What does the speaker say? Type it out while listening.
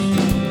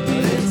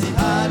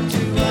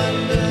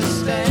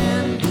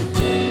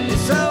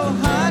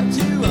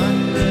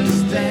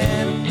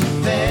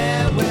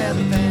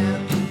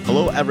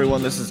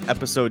everyone. This is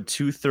episode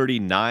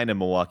 239 of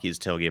Milwaukee's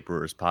Tailgate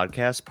Brewers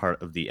podcast,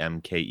 part of the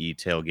MKE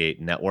Tailgate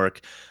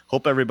Network.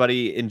 Hope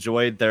everybody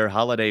enjoyed their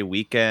holiday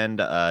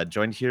weekend.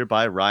 Joined here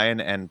by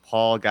Ryan and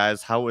Paul.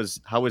 Guys, how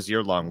was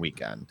your long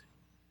weekend?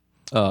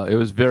 It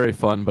was very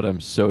fun, but I'm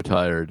so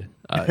tired.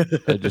 I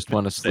just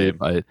want to sleep.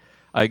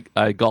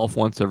 I golf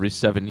once every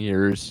 7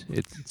 years.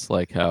 It's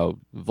like how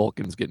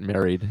Vulcans get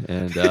married,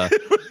 and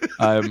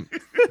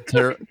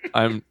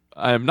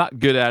I'm not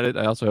good at it.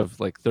 I also have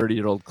like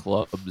 30-year-old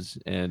clubs,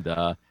 and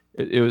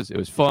it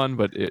was fun.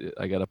 But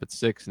I got up at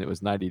 6, and it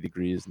was 90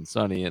 degrees and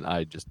sunny, and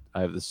I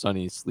have the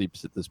sunny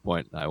sleeps at this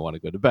point, and I want to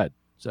go to bed.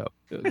 So,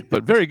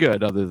 but very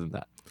good. Other than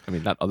that, I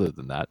mean, not other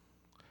than that.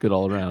 Good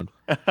all around.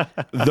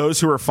 Those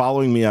who are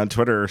following me on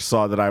Twitter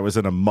saw that I was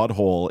in a mud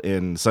hole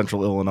in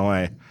central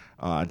Illinois,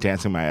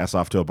 dancing my ass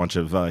off to a bunch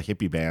of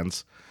hippie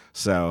bands.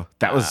 So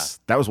that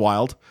was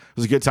wild. It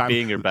was a good time.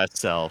 Being your best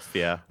self,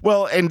 yeah.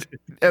 Well, and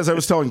as I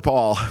was telling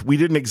Paul, we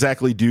didn't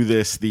exactly do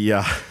this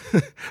the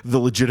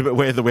legitimate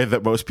way, the way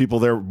that most people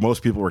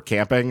were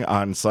camping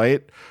on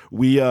site.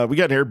 We got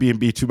an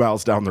Airbnb 2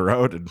 miles down the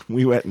road, and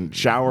we went and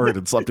showered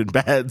and slept in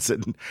beds,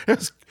 and it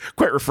was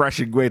quite a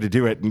refreshing way to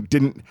do it. And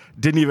didn't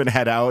even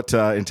head out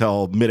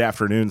until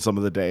mid-afternoon some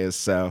of the days.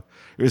 So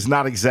it was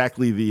not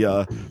exactly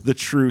the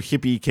true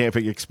hippie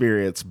camping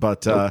experience,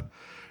 but.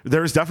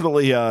 There's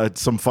definitely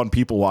some fun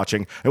people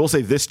watching. I will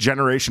say this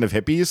generation of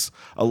hippies,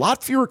 a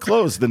lot fewer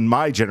clothes than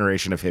my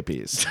generation of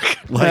hippies.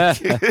 Like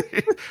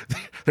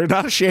they're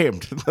not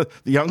ashamed. The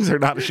youngs are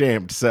not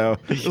ashamed. So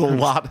there's a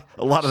lot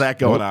of that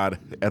going on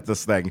at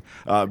this thing.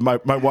 My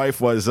wife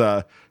was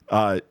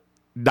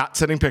not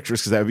sending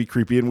pictures because that would be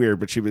creepy and weird,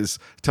 but she was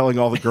telling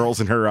all the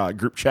girls in her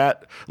group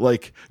chat,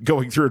 like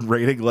going through and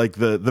rating like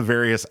the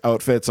various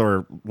outfits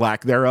or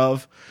lack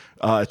thereof.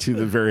 To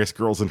the various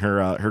girls in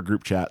her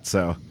group chat.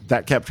 So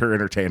that kept her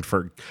entertained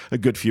for a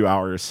good few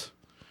hours.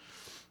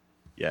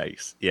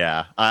 Yikes.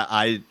 Yeah.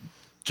 I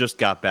just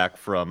got back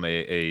from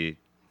a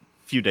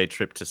few-day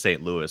trip to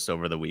St. Louis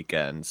over the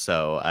weekend.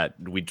 So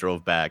we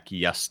drove back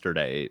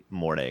yesterday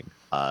morning.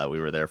 We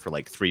were there for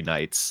like 3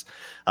 nights.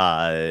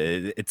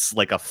 It's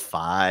like a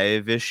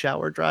 5-ish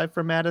hour drive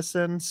from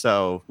Madison.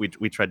 So we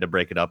tried to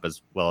break it up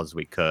as well as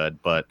we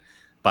could, but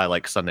by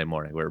like Sunday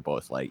morning, we were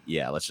both like,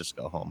 yeah, let's just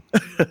go home.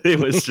 It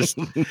was just,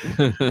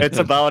 it's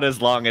about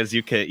as long as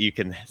you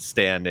can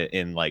stand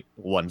in like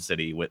one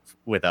city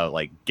without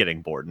like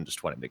getting bored and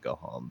just wanting to go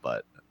home.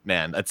 But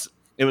man,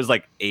 it was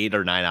like 8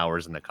 or 9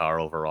 hours in the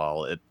car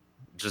overall. It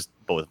just,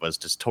 both of us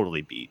just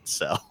totally beat.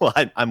 So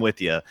I'm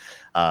with you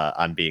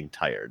on being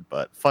tired,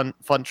 but fun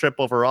trip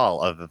overall,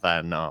 other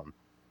than,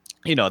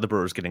 the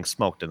Brewers getting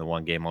smoked in the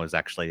one game I was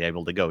actually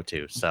able to go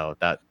to. So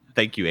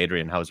thank you,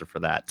 Adrian Hauser, for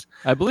that.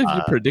 I believe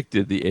you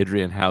predicted the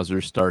Adrian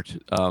Hauser start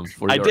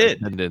for your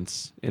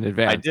attendance in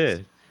advance. I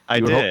did. I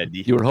did.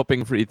 You were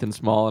hoping for Ethan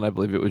Small, and I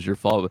believe it was your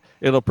fault.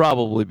 It'll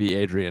probably be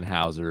Adrian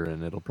Hauser,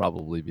 and it'll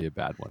probably be a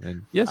bad one.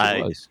 And yes,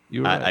 it was.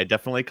 You were right. I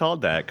definitely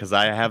called that because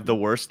I have the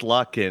worst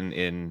luck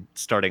in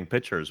starting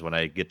pitchers when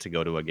I get to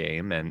go to a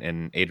game.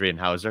 And Adrian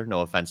Hauser,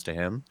 no offense to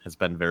him, has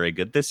been very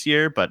good this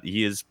year, but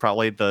he is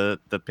probably the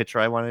pitcher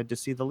I wanted to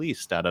see the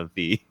least out of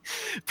the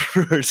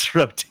Brewers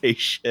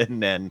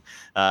rotation, and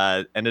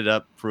ended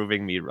up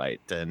proving me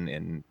right.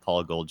 And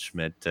Paul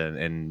Goldschmidt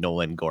and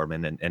Nolan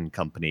Gorman and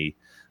company.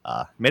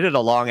 Made it a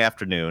long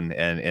afternoon,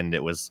 and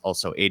it was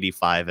also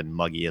 85 and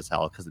muggy as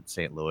hell because it's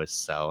St. Louis.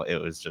 So it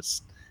was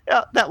just,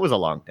 that was a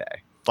long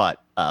day, but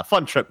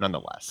fun trip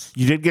nonetheless.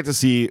 You did get to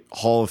see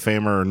Hall of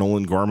Famer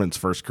Nolan Gorman's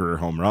first career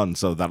home run,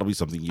 so that'll be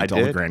something you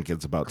tell the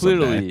grandkids about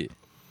someday.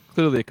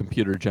 Clearly a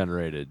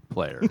computer-generated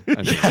player.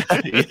 I mean,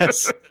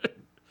 yes.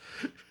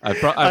 I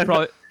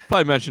probably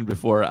mentioned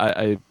before,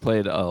 I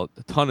played a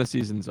ton of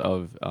seasons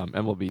of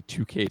MLB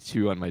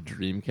 2K2 on my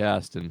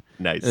Dreamcast, and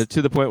nice.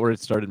 To the point where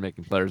it started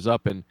making players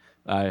up, and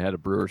I had a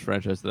Brewers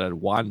franchise that had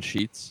Juan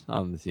Sheets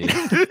on the team.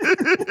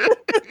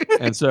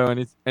 And so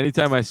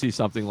anytime I see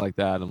something like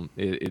that,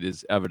 it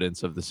is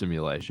evidence of the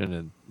simulation,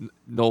 and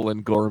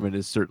Nolan Gorman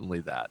is certainly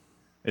that.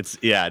 It's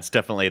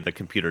definitely the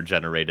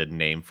computer-generated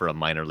name for a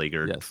minor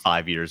leaguer. Yes.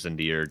 5 years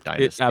into your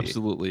dynasty. It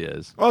absolutely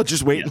is. Well,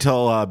 just wait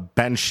until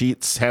Ben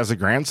Sheets has a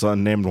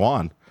grandson named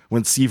Juan.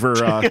 When Seaver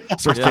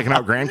starts taking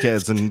out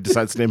grandkids and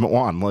decides to name it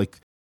Juan,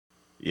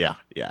 yeah,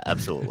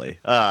 absolutely.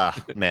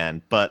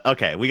 Man, but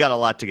okay, we got a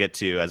lot to get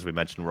to. As we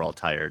mentioned, we're all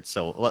tired,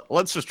 so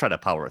let's just try to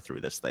power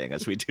through this thing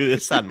as we do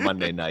this on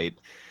Monday night.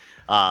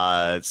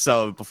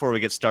 So before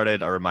we get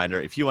started, a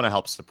reminder, if you want to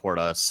help support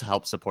us,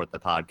 help support the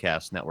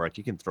podcast network,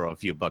 you can throw a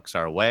few bucks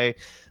our way.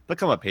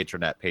 Become a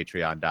patron at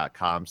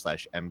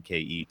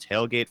patreon.com/MKE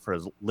tailgate for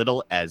as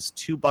little as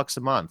 $2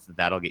 a month.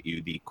 That'll get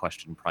you the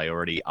question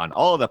priority on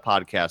all of the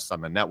podcasts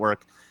on the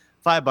network.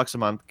 $5 a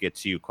month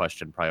gets you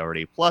question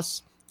priority,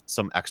 plus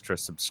some extra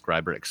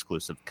subscriber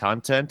exclusive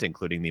content,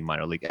 including the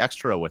minor league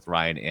extra with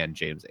Ryan and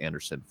James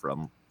Anderson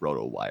from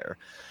RotoWire.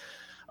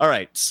 All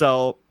right.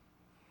 So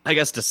I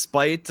guess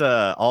despite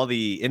all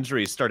the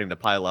injuries starting to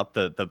pile up,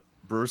 the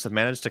Brewers have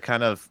managed to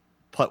kind of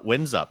put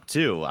wins up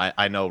too.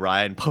 I know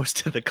Ryan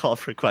posted the call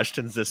for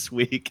questions this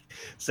week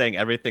saying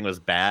everything was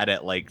bad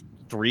at like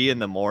 3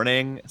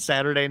 a.m.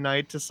 Saturday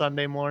night to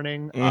Sunday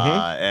morning.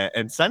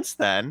 And since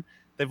then,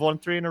 they've won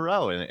 3 in a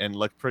row and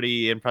looked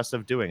pretty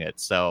impressive doing it.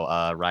 So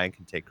Ryan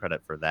can take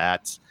credit for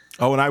that.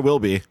 Oh, and I will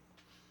be.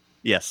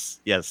 Yes,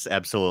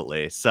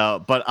 absolutely.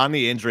 So, but on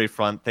the injury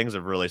front, things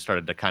have really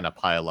started to kind of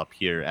pile up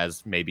here,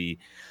 as maybe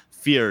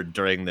feared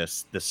during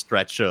this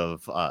stretch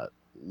of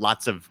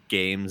lots of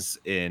games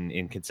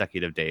in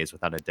consecutive days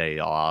without a day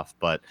off.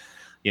 But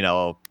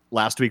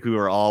last week we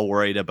were all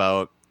worried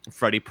about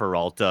Freddie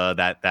Peralta.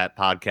 That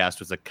podcast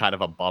was a kind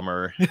of a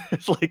bummer.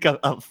 It's like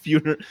a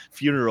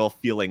funeral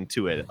feeling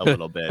to it a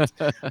little bit.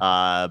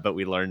 But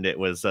we learned it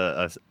was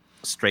a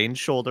strained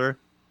shoulder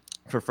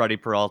for Freddie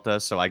Peralta,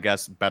 so I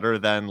guess better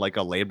than like a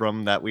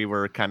labrum that we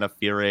were kind of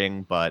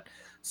fearing, but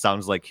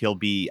sounds like he'll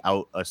be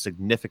out a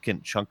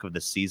significant chunk of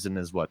the season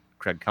is what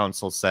Craig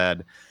Counsell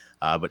said,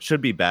 but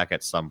should be back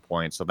at some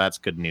point, so that's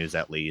good news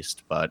at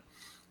least. But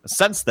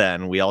since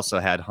then, we also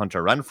had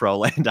Hunter Renfroe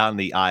land on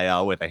the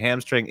IL with a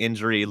hamstring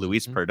injury.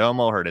 Luis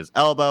Perdomo hurt his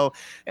elbow,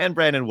 and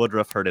Brandon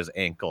Woodruff hurt his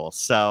ankle.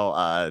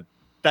 So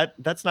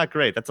that's not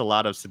great. That's a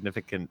lot of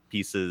significant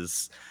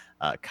pieces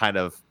kind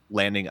of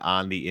landing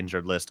on the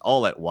injured list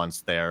all at once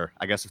there.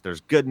 I guess if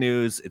there's good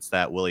news, it's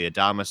that Willy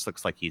Adames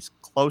looks like he's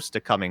close to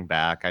coming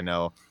back. I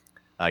know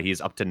he's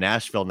up to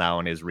Nashville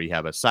now in his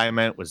rehab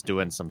assignment, was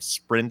doing some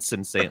sprints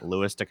in St.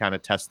 Louis to kind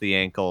of test the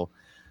ankle.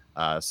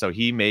 So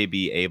he may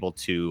be able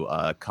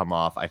to come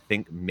off. I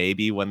think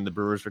maybe when the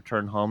Brewers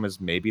return home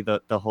is maybe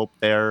the hope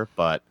there,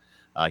 but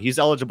he's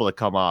eligible to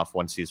come off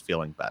once he's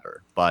feeling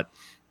better. But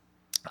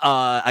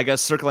I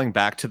guess circling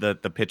back to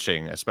the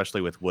pitching,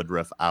 especially with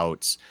Woodruff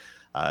out,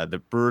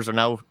 the Brewers are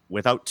now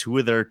without 2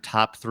 of their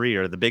top 3,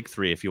 or the big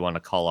 3, if you want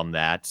to call them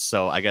that.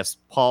 So I guess,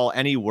 Paul,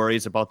 any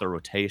worries about the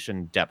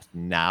rotation depth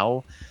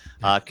now,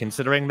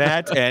 considering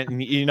that?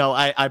 And,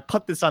 I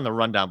put this on the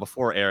rundown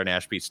before Aaron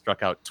Ashby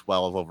struck out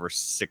 12 over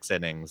 6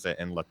 innings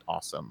and looked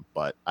awesome.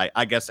 But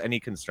I guess any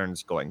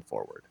concerns going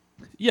forward?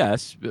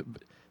 Yes.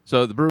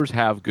 So the Brewers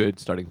have good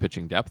starting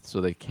pitching depth,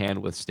 so they can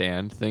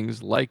withstand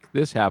things like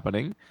this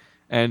happening.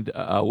 And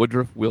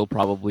Woodruff will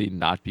probably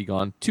not be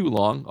gone too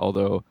long,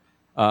 although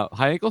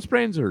high ankle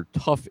sprains are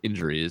tough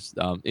injuries.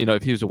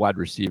 If he was a wide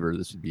receiver,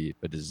 this would be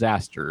a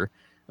disaster.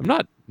 I'm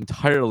not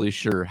entirely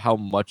sure how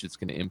much it's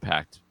going to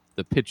impact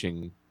the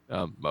pitching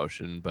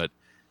motion, but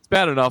it's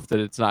bad enough that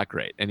it's not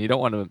great. And you don't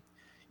want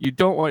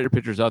your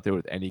pitchers out there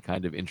with any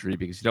kind of injury,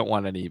 because you don't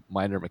want any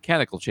minor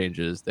mechanical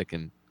changes that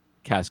can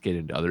cascade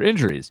into other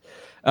injuries.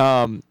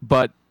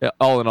 But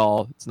all in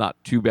all, it's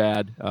not too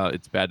bad.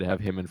 It's bad to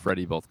have him and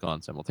Freddie both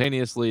gone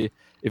simultaneously.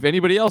 If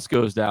anybody else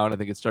goes down, I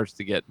think it starts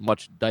to get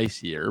much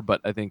dicier, but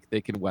I think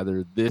they can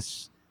weather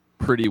this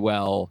pretty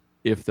well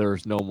if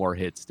there's no more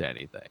hits to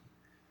anything.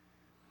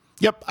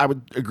 Yep, I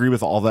would agree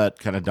with all that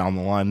kind of down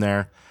the line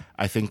there.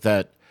 I think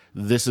that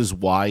this is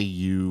why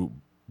you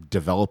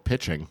develop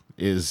pitching,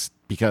 is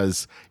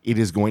because it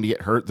is going to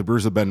get hurt. The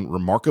Brewers have been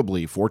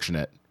remarkably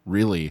fortunate,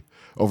 really,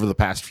 over the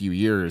past few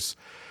years.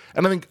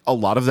 And I think a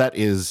lot of that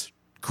is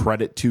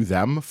credit to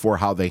them for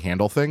how they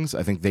handle things.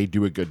 I think they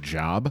do a good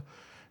job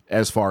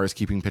as far as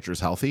keeping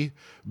pitchers healthy.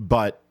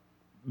 But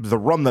the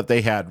run that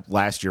they had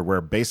last year, where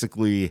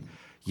basically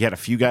you had a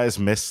few guys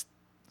miss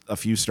a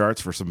few starts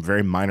for some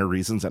very minor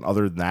reasons, and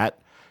other than that,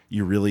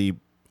 you really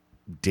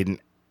didn't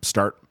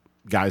start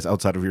guys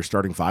outside of your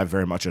starting 5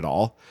 very much at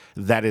all.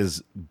 That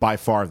is by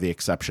far the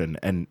exception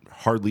and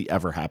hardly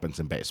ever happens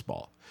in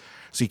baseball.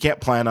 So you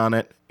can't plan on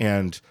it.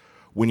 And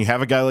when you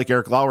have a guy like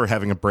Eric Lauer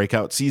having a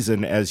breakout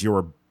season as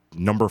your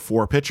number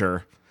 4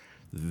 pitcher,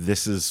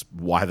 this is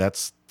why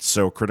that's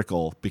so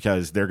critical,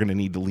 because they're going to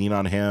need to lean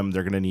on him.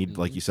 They're going to need,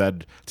 like you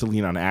said, to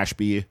lean on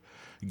Ashby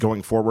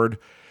going forward.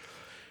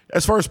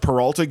 As far as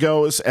Peralta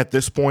goes, at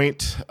this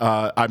point,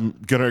 I'm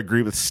going to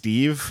agree with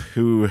Steve,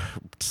 who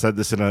said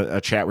this in a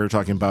chat. We were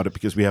talking about it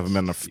because we have him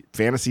in a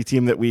fantasy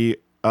team that we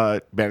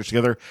manage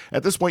together.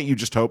 At this point, you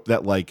just hope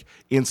that, like,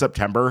 in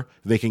September,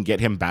 they can get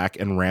him back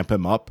and ramp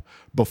him up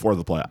before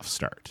the playoffs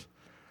start.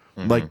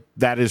 Mm-hmm. Like,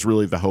 that is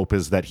really the hope,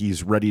 is that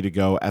he's ready to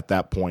go at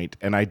that point.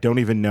 And I don't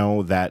even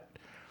know that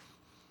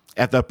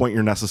at that point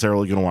you're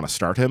necessarily going to want to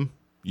start him.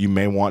 You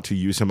may want to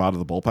use him out of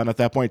the bullpen at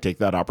that point, take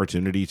that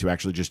opportunity to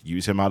actually just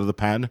use him out of the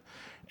pen,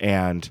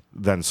 and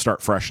then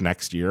start fresh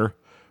next year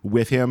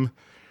with him.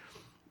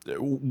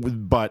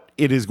 But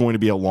it is going to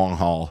be a long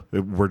haul.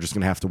 We're just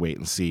going to have to wait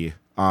and see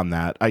on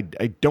that. I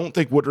don't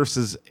think Woodruff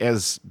is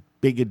as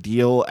big a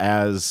deal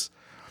as...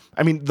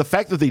 I mean, the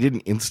fact that they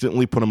didn't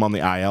instantly put him on the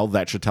IL,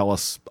 that should tell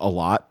us a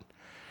lot.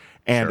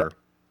 And Sure.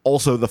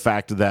 Also the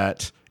fact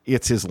that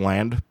it's his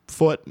land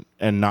foot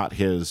and not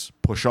his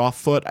push-off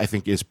foot, I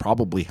think is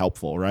probably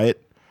helpful, right?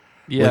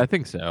 Yeah, I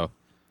think so.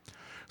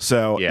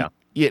 So Yeah.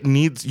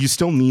 you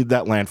still need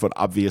that land foot.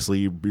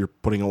 Obviously, you're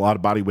putting a lot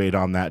of body weight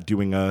on that,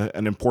 doing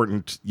an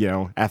important,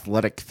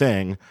 athletic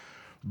thing.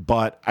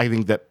 But I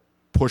think that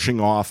pushing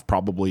off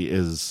probably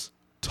is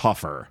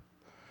tougher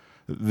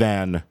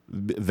than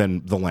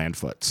the land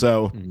foot.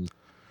 So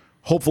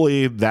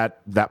hopefully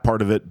that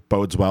part of it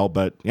bodes well.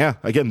 But yeah,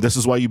 again, this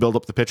is why you build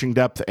up the pitching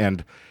depth,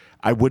 and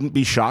I wouldn't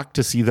be shocked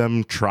to see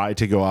them try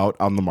to go out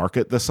on the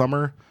market this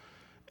summer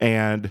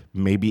and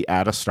maybe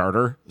add a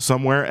starter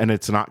somewhere. And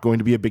it's not going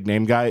to be a big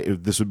name guy.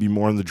 This would be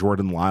more in the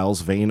Jordan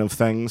Lyles vein of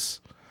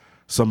things,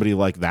 somebody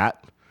like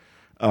that.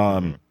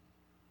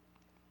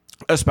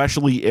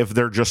 Especially if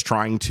they're just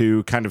trying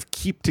to kind of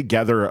keep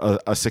together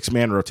a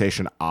six-man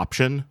rotation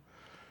option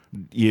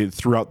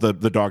throughout the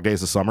dog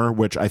days of summer,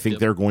 which I think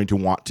they're going to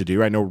want to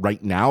do. I know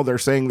right now they're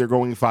saying they're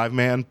going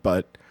 5-man,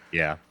 but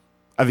Yeah.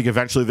 I think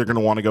eventually they're going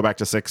to want to go back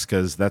to 6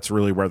 because that's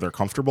really where they're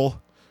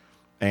comfortable.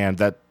 And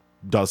that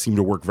does seem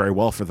to work very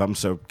well for them.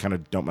 So kind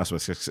of don't mess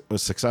with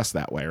success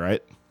that way,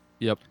 right?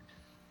 Yep.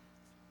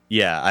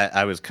 Yeah,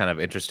 I was kind of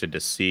interested to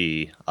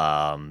see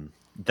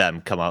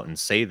them come out and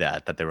say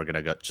that they were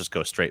going to just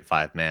go straight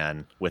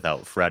 5-man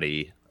without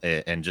Freddie,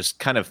 and just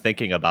kind of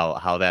thinking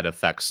about how that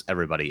affects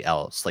everybody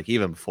else, like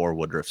even before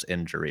Woodruff's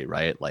injury,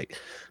 right? Like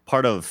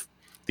part of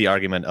the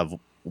argument of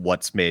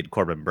what's made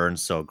Corbin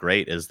Burns so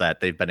great is that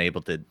they've been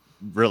able to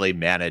really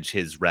manage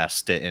his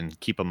rest and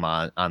keep him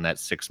on that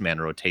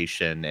 6-man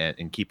rotation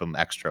and keep him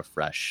extra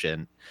fresh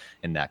and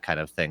that kind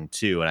of thing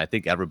too. And I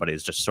think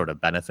everybody's just sort of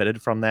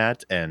benefited from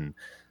that and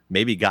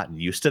maybe gotten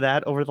used to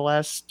that over the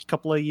last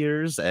couple of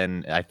years.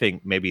 And I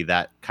think maybe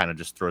that kind of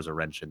just throws a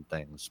wrench in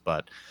things,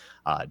 but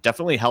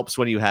definitely helps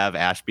when you have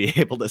Ash be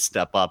able to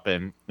step up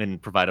and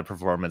provide a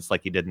performance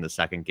like he did in the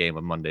second game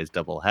of Monday's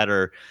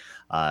doubleheader.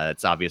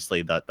 It's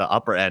obviously the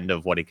upper end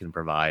of what he can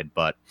provide,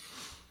 but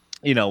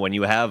you know, when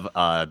you have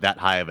that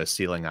high of a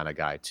ceiling on a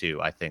guy too,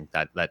 I think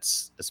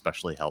that's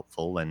especially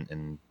helpful.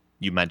 And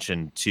you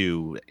mentioned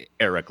too,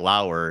 Eric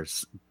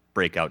Lauer's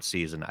breakout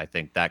season. I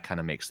think that kind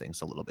of makes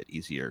things a little bit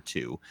easier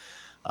to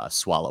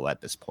swallow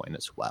at this point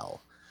as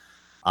well.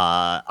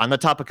 On the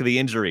topic of the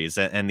injuries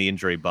and the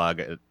injury bug,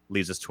 it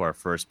leads us to our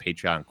first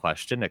Patreon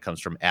question. It comes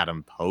from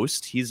Adam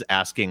Post. He's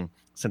asking,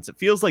 since it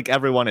feels like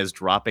everyone is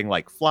dropping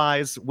like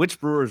flies, which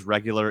Brewers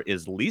regular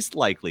is least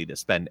likely to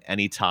spend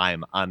any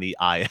time on the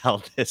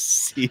IL this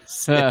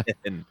season?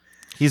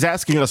 He's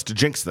asking us to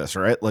jinx this,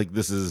 right? Like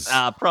this is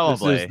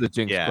probably this is the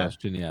jinx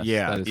question. Yes.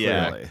 Yeah, That is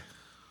yeah. correct.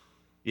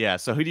 Yeah.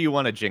 So who do you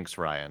want to jinx,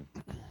 Ryan?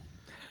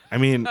 I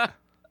mean,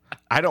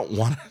 I don't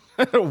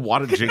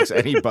want to jinx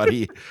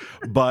anybody,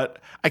 but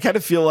I kind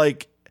of feel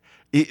like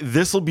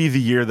this will be the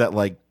year that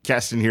like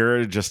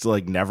Castanheira just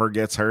like never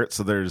gets hurt.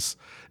 So there's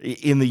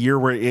in the year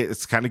where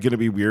it's kind of going to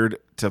be weird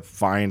to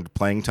find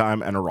playing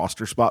time and a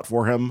roster spot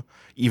for him,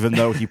 even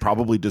though he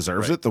probably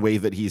deserves it the way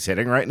that he's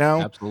hitting right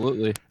now.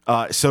 Absolutely.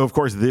 So of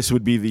course this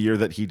would be the year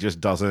that he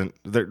just doesn't.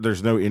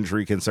 There's no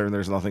injury concern.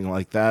 There's nothing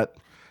like that.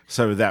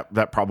 So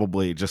that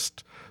probably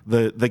just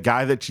the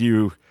guy that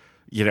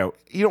you know,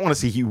 you don't want to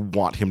see you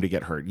want him to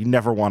get hurt. You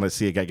never want to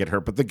see a guy get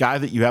hurt. But the guy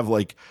that you have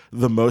like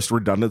the most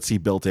redundancy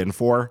built in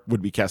for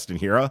would be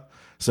Castanheira.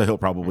 So he'll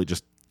probably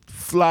just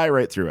fly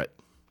right through it.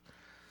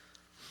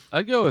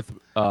 I'd go with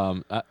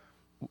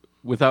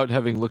without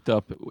having looked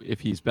up if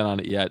he's been on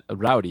it yet.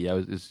 Rowdy.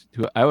 I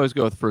always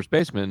go with first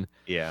baseman.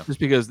 Yeah. Just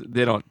because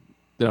they don't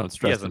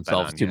stress hasn't been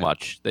themselves on too yet.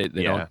 much. They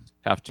don't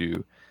have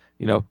to,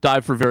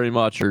 dive for very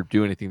much or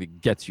do anything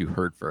that gets you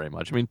hurt very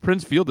much. I mean,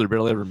 Prince Fielder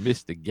barely ever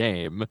missed a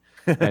game,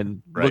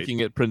 and Right. looking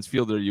at Prince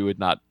Fielder, you would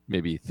not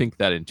maybe think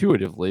that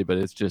intuitively, but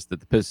it's just that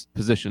the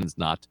position's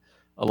not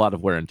a lot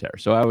of wear and tear.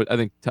 So I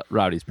think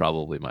Rowdy's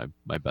probably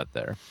my bet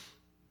there.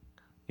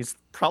 He's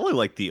probably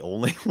like the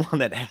only one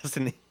that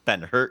hasn't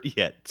been hurt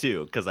yet,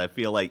 too, because I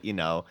feel like,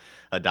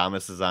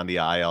 Adames is on the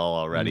IL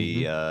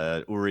already.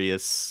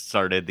 Urias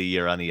started the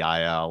year on the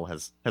IL.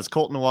 Has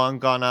Colton Wong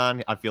gone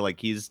on? I feel like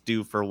he's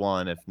due for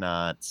one, if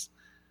not.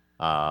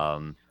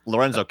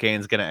 Lorenzo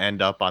Cain's going to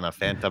end up on a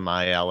phantom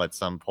IL at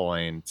some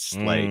point.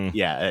 Like,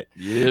 yeah,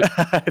 Yep.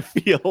 I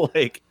feel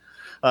like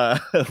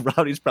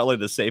Rowdy's probably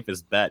the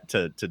safest bet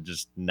to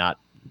just not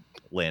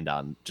land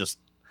on just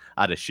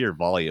out of sheer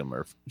volume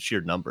or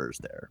sheer numbers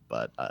there.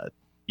 But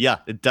yeah,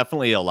 it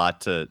definitely a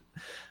lot to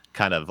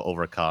kind of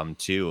overcome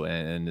too.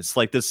 And it's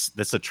like this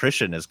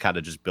attrition is kind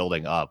of just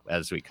building up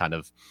as we kind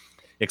of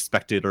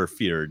expected or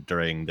feared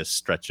during this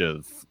stretch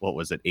of,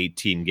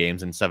 18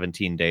 games in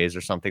 17 days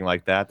or something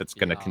like that. That's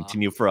going to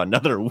continue for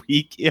another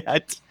week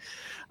yet.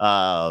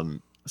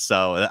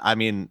 So, I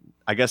mean,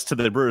 I guess to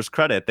the Brewers'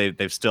 credit,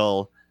 they've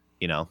still,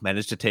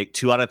 managed to take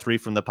 2 out of 3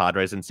 from the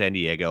Padres in San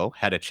Diego,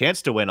 had a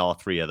chance to win all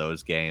 3 of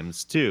those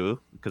games too,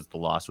 because the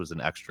loss was in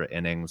extra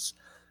innings.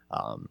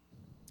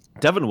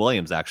 Devin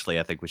Williams,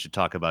 actually, I think we should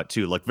talk about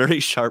too. Looked very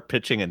sharp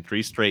pitching in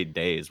 3 straight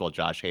days while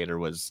Josh Hader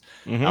was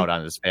out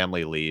on his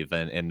family leave,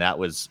 and that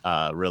was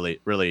really,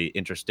 really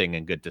interesting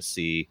and good to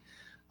see.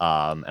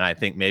 And I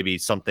think maybe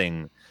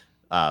something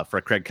for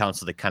Craig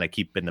Counsell to kind of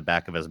keep in the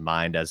back of his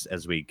mind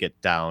as we get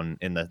down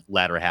in the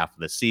latter half of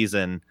the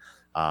season.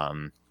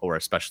 Or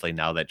especially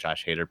now that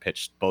Josh Hader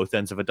pitched both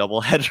ends of a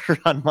doubleheader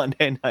on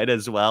Monday night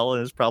as well,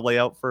 and is probably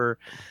out for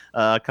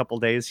a couple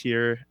days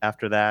here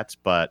after that.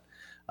 But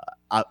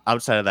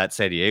outside of that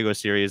San Diego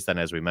series, then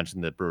as we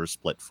mentioned, the Brewers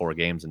split 4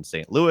 games in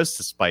St. Louis,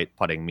 despite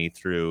putting me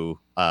through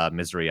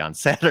misery on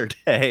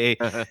Saturday.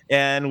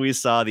 And we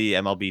saw the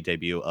MLB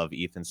debut of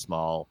Ethan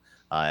Small,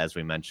 as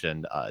we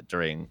mentioned,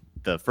 during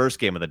the first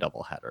game of the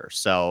doubleheader.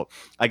 So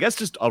I guess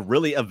just a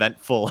really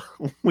eventful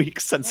week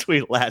since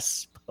we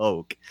last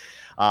spoke.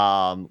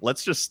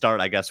 Let's just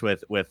start, I guess,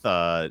 with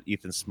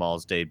Ethan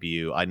Small's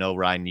debut. I know,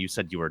 Ryan, you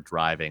said you were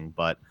driving,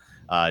 but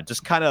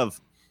just kind of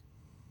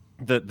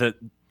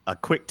a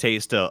quick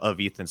taste of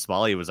Ethan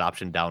Small. He was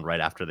optioned down right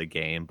after the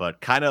game,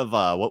 but kind of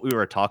what we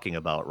were talking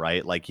about,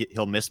 right? Like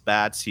he'll miss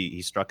bats.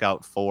 He struck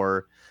out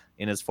 4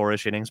 in his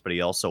 4-ish innings, but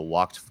he also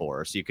walked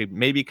 4. So you could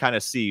maybe kind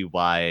of see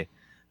why,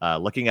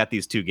 looking at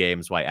these 2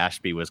 games, why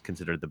Ashby was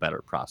considered the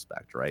better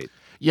prospect, right?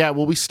 Yeah,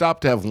 well, we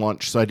stopped to have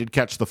lunch, so I did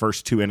catch the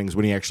first 2 innings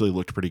when he actually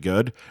looked pretty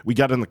good. We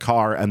got in the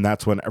car, and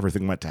that's when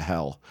everything went to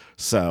hell.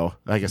 So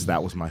I guess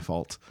that was my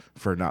fault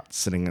for not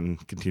sitting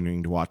and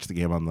continuing to watch the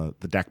game on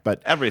the deck.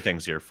 But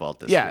everything's your fault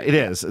this yeah, week. It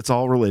is. It's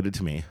all related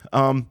to me.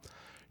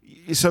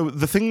 So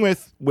the thing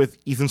with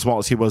Ethan Small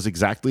is he was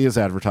exactly as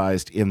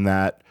advertised in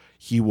that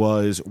he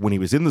was, when he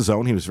was in the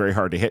zone, he was very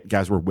hard to hit.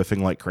 Guys were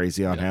whiffing like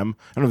crazy on him.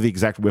 I don't know the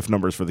exact whiff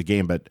numbers for the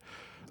game, but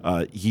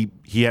he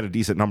had a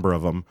decent number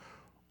of them.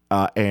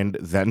 And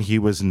then he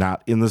was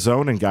not in the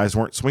zone, and guys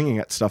weren't swinging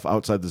at stuff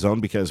outside the zone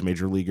because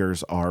major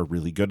leaguers are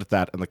really good at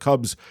that. And the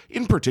Cubs,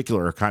 in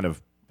particular, are kind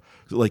of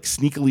like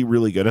sneakily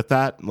really good at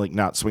that, like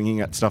not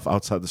swinging at stuff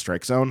outside the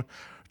strike zone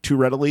too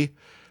readily.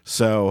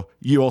 So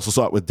you also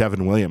saw it with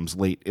Devin Williams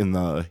late in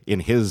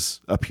his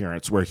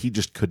appearance, where he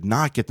just could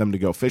not get them to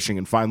go fishing,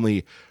 and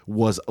finally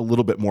was a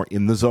little bit more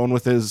in the zone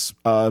with his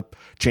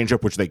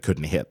changeup, which they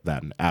couldn't hit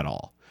then at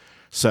all.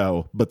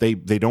 So, but they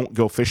don't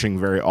go fishing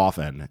very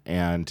often,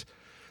 and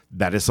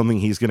that is something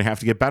he's going to have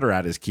to get better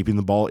at, is keeping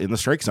the ball in the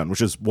strike zone,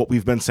 which is what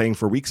we've been saying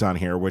for weeks on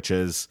here, which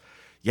is,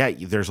 yeah,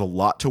 there's a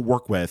lot to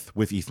work with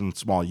Ethan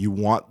Small. You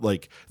want,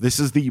 like, this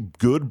is the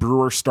good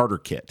Brewer starter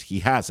kit. He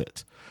has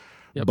it.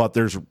 Yep. But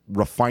there's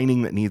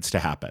refining that needs to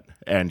happen.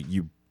 And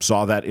you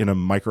saw that in a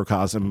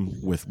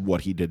microcosm with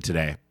what he did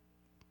today.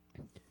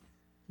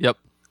 Yep.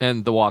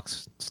 And the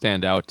walks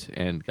stand out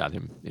and got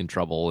him in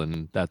trouble.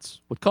 And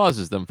that's what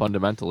causes them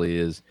fundamentally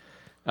is,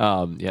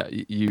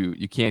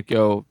 you can't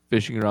go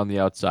fishing around the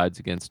outsides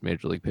against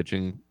major league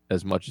pitching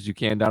as much as you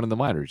can down in the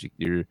minors.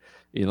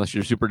 Unless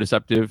you're super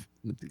deceptive,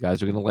 the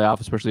guys are going to lay off,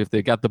 especially if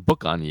they got the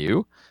book on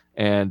you.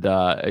 And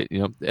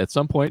at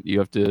some point you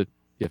have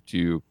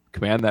to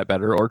command that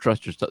better, or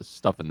trust your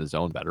stuff in the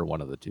zone better, one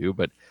of the two.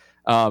 But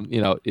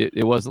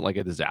it wasn't like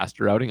a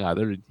disaster outing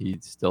either. He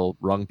still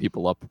rung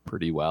people up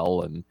pretty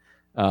well, and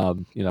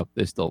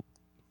they still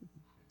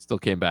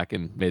came back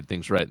and made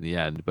things right in the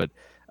end. But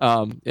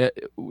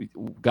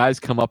guys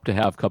come up to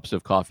have cups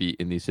of coffee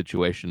in these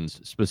situations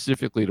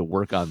specifically to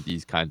work on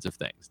these kinds of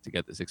things, to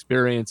get this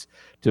experience,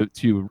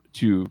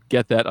 to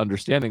get that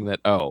understanding that,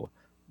 oh,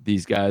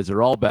 these guys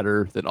are all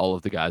better than all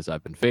of the guys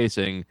I've been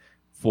facing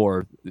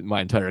for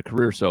my entire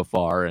career so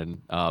far.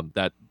 And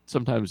that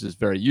sometimes is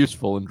very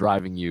useful in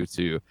driving you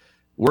to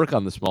work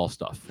on the small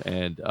stuff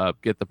and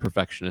get the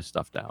perfectionist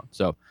stuff down.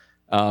 So,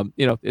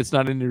 it's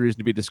not any reason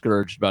to be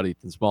discouraged about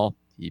Ethan Small.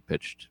 He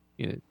pitched,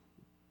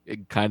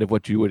 kind of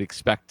what you would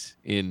expect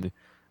in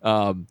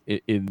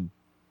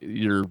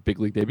your big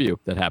league debut.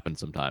 That happens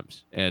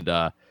sometimes, and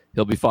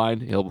he'll be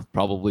fine. He'll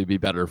probably be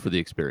better for the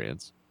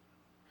experience.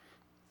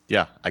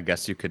 Yeah, I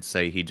guess you could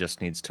say he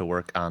just needs to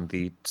work on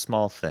the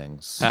small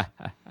things.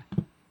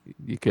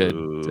 You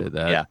could say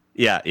that.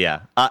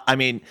 Yeah. I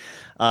mean,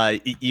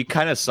 you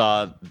kind of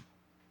saw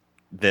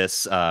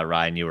this,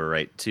 Ryan, you were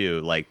right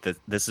too. Like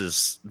this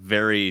is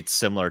very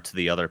similar to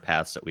the other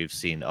paths that we've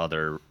seen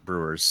other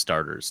Brewers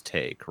starters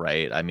take,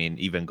 right? I mean,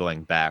 even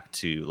going back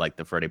to like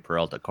the Freddie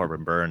Peralta,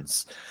 Corbin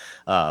Burns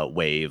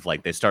wave,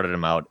 like they started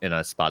him out in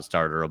a spot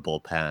starter, a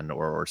bullpen,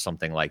 or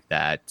something like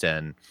that,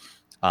 and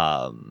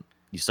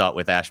you saw it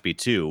with Ashby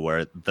too,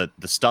 where the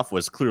stuff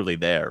was clearly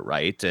there,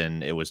 right?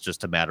 And it was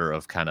just a matter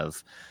of kind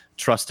of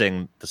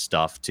trusting the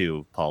stuff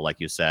too, Paul,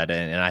 like you said.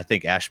 And I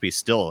think Ashby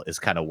still is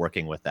kind of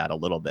working with that a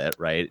little bit,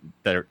 right?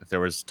 There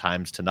was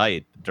times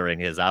tonight during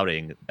his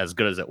outing, as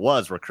good as it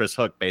was, where Chris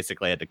Hook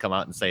basically had to come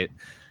out and say,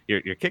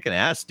 you're kicking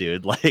ass,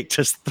 dude. Like,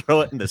 just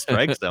throw it in the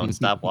strike zone.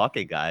 Stop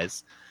walking,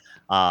 guys.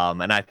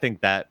 And I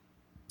think that,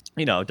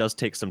 it does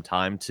take some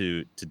time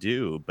to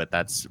do, but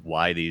that's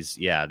why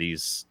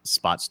these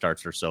spot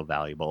starts are so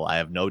valuable. I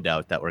have no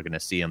doubt that we're going to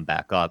see him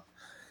back up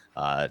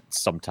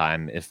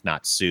sometime, if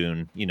not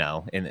soon, in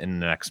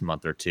the next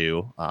month or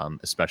two,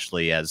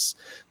 especially as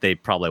they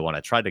probably want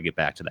to try to get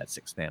back to that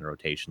 6-man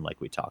rotation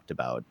like we talked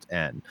about.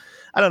 And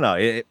I don't know,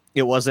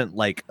 it wasn't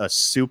like a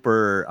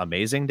super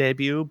amazing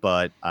debut,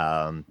 but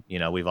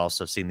we've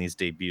also seen these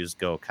debuts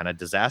go kind of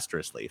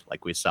disastrously,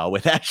 like we saw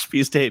with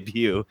Ashby's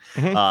debut,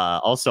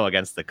 also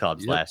against the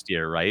Cubs last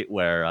year, right,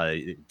 where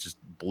just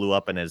blew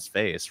up in his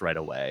face right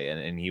away,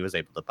 and he was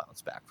able to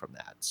bounce back from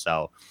that.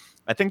 So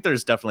I think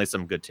there's definitely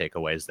some good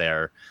takeaways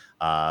there,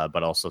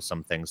 but also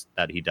some things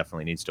that he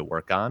definitely needs to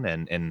work on,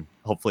 and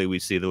hopefully we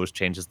see those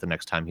changes the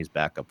next time he's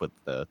back up with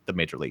the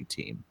major league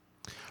team.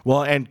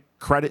 Well, and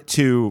credit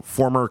to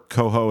former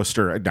co-host,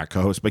 or not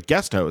co-host, but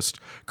guest host,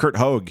 Kurt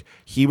Hogue.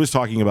 He was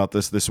talking about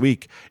this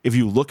week. If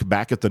you look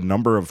back at the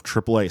number of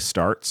AAA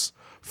starts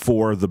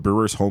for the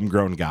Brewers'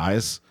 homegrown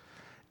guys,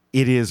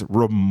 it is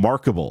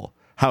remarkable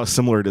how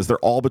similar it is. They're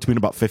all between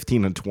about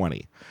 15 and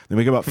 20. They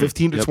make about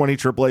 15 to 20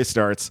 AAA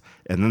starts,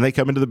 and then they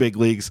come into the big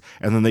leagues,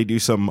 and then they do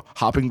some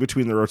hopping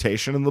between the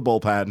rotation and the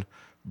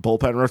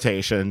bullpen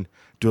rotation,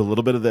 do a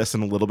little bit of this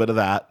and a little bit of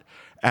that,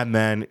 and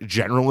then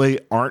generally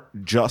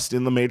aren't just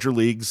in the major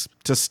leagues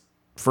just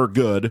for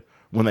good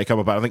when they come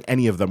up. I don't think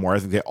any of them were. I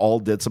think they all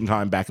did some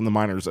time back in the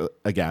minors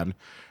again.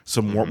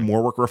 Some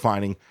more work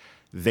refining.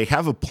 They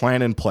have a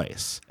plan in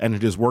place, and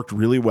it has worked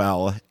really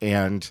well,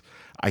 and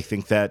I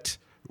think that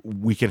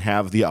we can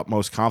have the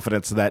utmost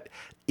confidence that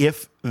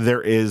if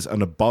there is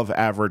an above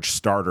average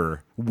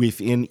starter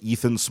within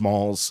Ethan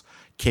Small's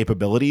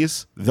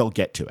capabilities, they'll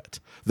get to it.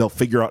 They'll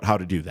figure out how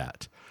to do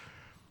that.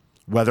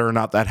 Whether or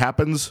not that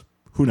happens,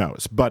 who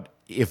knows? But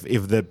if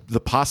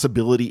the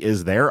possibility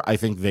is there, I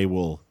think they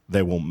will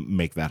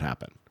make that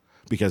happen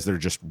because they're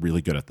just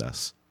really good at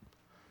this.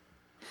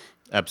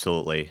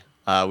 Absolutely.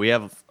 We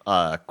have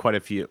quite a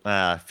few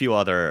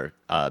other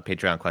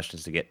Patreon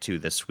questions to get to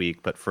this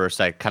week, but first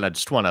I kind of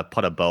just want to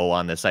put a bow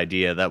on this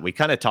idea that we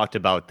kind of talked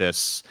about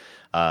this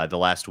the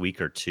last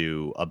week or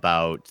two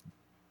about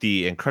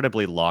the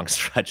incredibly long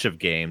stretch of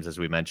games, as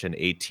we mentioned,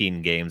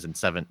 18 games in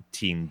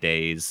 17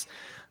 days.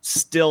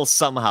 Still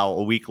somehow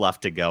a week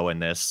left to go in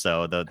this,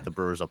 so the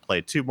Brewers will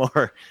play 2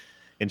 more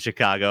in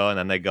Chicago, and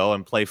then they go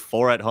and play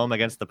 4 at home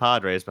against the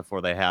Padres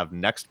before they have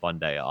next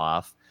Monday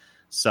off.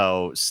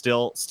 So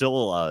still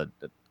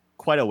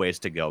quite a ways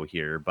to go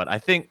here. But I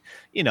think,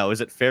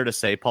 is it fair to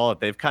say, Paul, that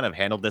they've kind of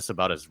handled this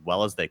about as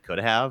well as they could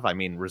have? I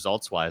mean,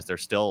 results-wise, they're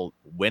still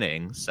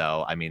winning.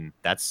 So, I mean,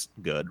 that's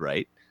good,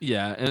 right?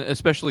 Yeah, and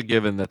especially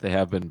given that they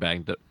have been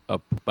banged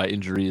up by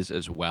injuries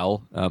as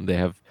well. They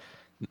have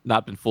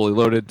not been fully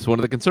loaded. So one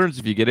of the concerns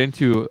if you get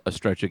into a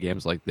stretch of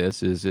games like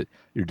this is that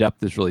your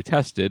depth is really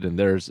tested, and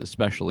theirs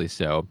especially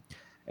so.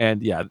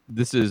 And yeah,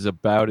 this is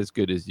about as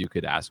good as you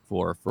could ask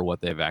for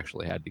what they've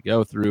actually had to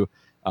go through.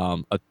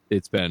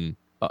 It's been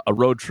a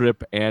road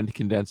trip and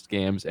condensed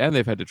games, and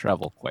they've had to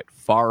travel quite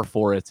far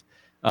for it.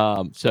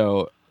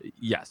 So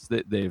yes,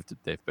 they've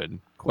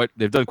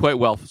done quite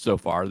well so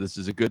far. This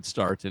is a good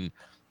start, and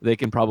they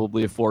can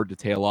probably afford to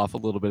tail off a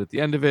little bit at the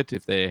end of it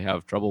if they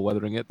have trouble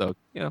weathering it. Though,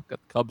 got the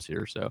Cubs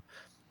here, so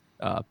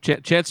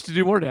chance to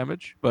do more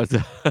damage.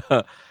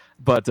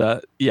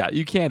 But yeah,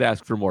 you can't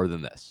ask for more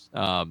than this.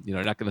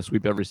 You're not going to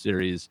sweep every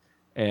series,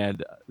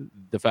 and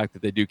the fact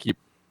that they do keep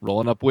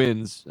rolling up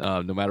wins,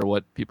 no matter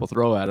what people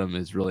throw at them,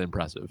 is really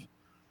impressive.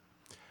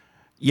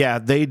 Yeah,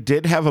 they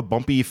did have a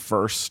bumpy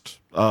first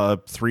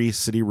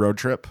 3-city road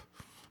trip,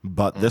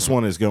 but this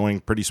one is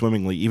going pretty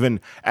swimmingly. Even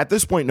at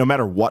this point, no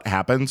matter what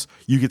happens,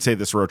 you could say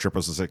this road trip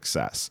was a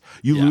success.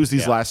 You lose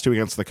these last 2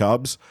 against the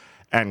Cubs,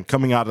 and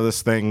coming out of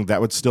this thing,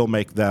 that would still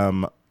make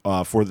them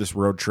for this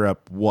road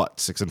trip,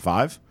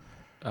 6-5?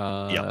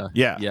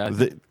 Yeah,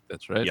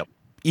 that's right. Yep.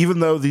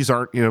 Even though these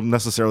aren't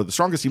necessarily the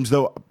strongest teams,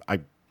 though,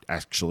 I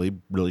actually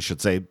really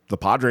should say the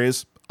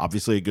Padres,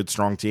 obviously a good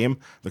strong team.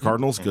 The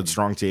Cardinals, good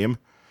strong team.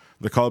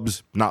 The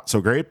Cubs, not so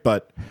great,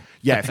 but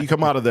yeah, if you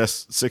come out of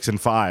this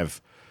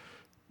 6-5,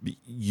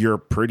 you're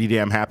pretty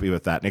damn happy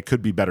with that, and it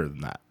could be better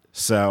than that.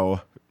 So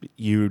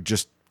you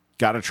just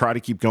got to try to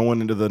keep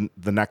going into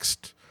the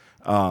next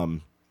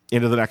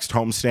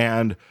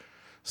homestand.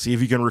 See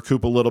if you can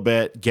recoup a little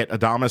bit, get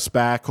Adames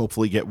back,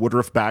 hopefully get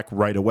Woodruff back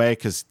right away,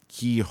 because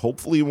he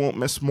hopefully won't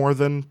miss more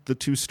than the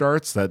 2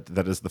 starts. That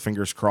is the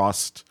fingers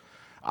crossed,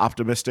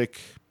 optimistic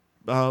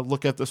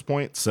look at this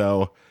point.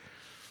 So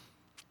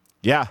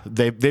yeah,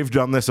 they've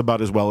done this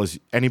about as well as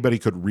anybody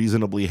could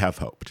reasonably have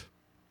hoped.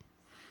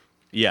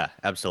 Yeah,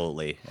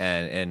 absolutely.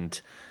 And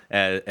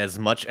as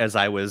much as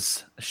I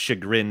was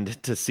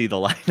chagrined to see the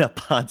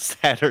lineup on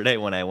Saturday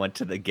when I went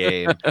to the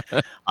game,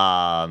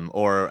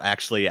 or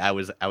actually I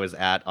was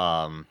at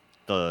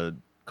the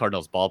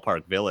Cardinals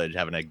ballpark Village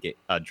having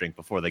a drink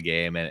before the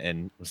game,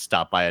 and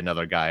stopped by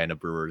another guy in a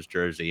Brewers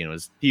jersey,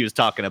 and he was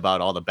talking about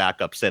all the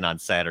backups in on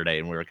Saturday,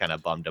 and we were kind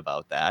of bummed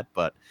about that.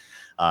 But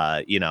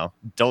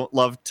don't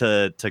love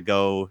to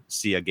go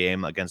see a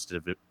game against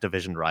a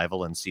division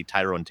rival and see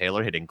Tyrone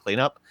Taylor hitting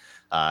cleanup.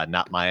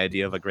 Not my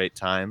idea of a great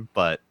time,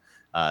 but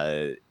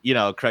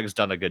Craig's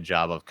done a good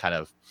job of kind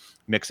of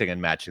mixing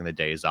and matching the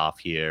days off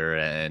here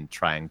and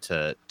trying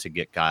to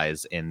get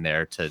guys in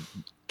there to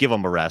give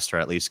them a rest, or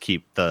at least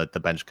keep the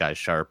bench guys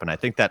sharp. And I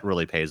think that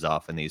really pays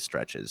off in these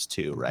stretches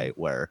too, right?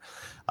 Where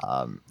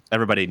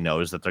everybody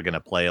knows that they're going to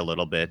play a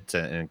little bit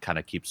and kind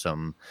of keeps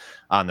them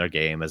on their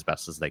game as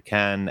best as they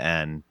can.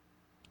 And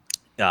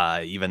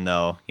even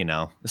though,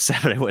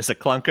 Saturday was a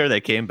clunker,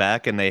 they came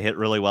back and they hit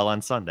really well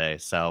on Sunday.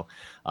 So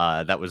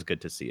that was good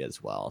to see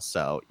as well.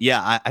 So,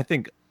 yeah, I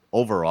think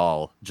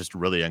overall, just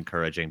really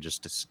encouraging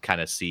just to kind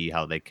of see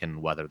how they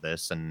can weather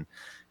this. And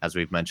as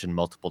we've mentioned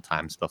multiple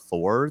times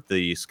before,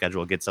 the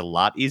schedule gets a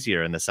lot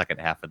easier in the second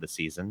half of the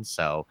season.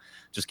 So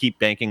just keep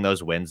banking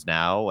those wins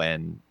now.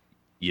 And,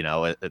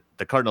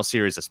 the Cardinal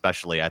series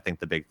especially, I think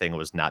the big thing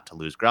was not to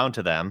lose ground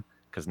to them,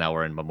 because now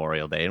we're in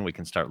Memorial Day and we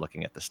can start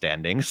looking at the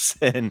standings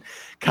and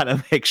kind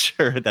of make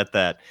sure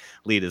that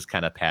lead is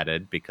kind of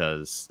padded,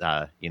 because,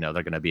 they're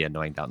going to be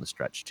annoying down the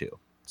stretch too.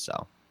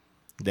 So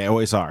They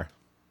always are.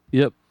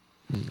 Yep,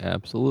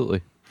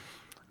 absolutely.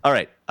 all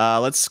right,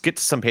 let's get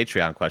to some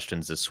Patreon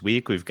questions this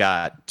week. We've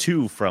got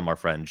 2 from our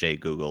friend Jay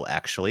Google,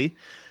 actually.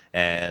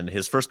 And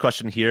his first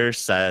question here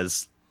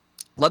says,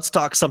 let's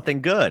talk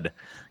something good.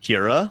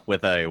 Hira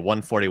with a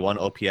 141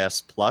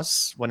 OPS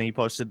plus when he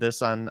posted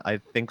this on, I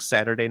think,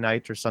 Saturday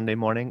night or Sunday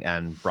morning,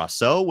 and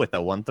Brasso with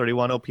a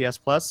 131 OPS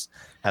plus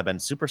have been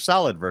super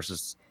solid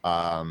versus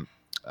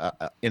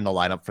in the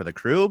lineup for the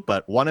Crew,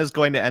 but one is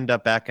going to end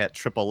up back at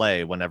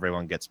AAA when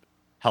everyone gets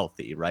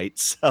healthy, right?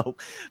 So,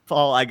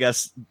 Paul, I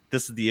guess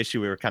this is the issue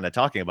we were kind of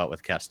talking about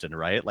with Keston,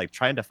 right? Like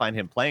trying to find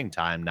him playing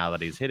time now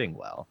that he's hitting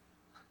well.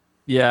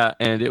 Yeah,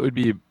 and it would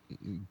be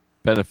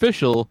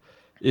beneficial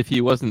if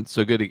he wasn't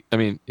so good. I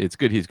mean, it's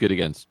good he's good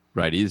against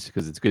righties,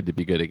 because it's good to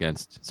be good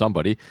against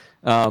somebody.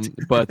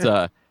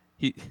 But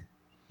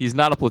he's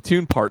not a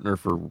platoon partner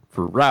for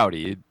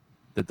Rowdy.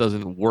 That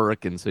doesn't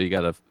work, and so you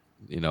got to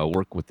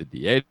work with the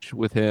DH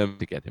with him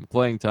to get him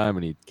playing time,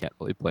 and he can't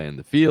really play in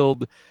the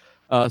field.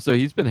 So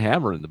he's been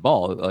hammering the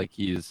ball. Like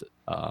he has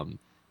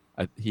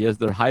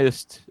their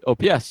highest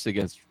OPS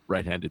against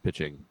right-handed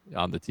pitching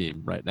on the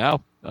team right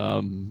now,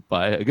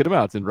 by a good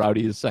amount, and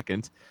Rowdy is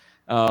second.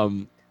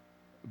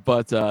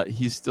 But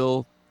he's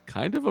still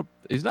kind of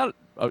he's not.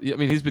 I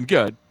mean, he's been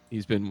good.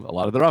 He's been a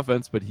lot of their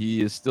offense, but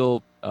he is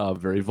still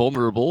very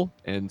vulnerable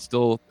and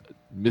still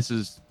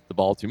misses the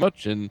ball too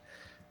much. And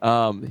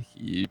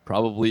he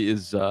probably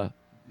is a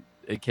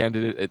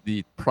candidate,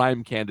 the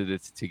prime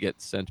candidate to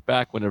get sent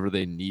back whenever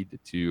they need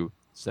to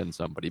send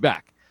somebody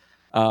back.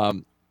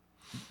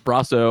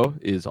 Brasso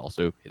is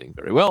also hitting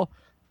very well,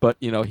 but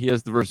he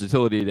has the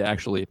versatility to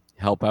actually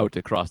help out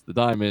across the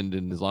diamond,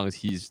 and as long as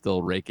he's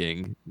still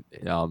raking,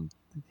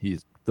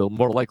 he's the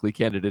more likely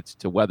candidate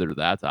to weather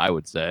that, I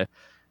would say.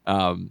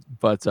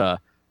 But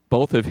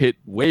both have hit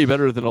way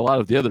better than a lot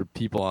of the other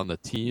people on the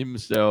team,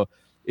 so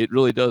it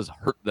really does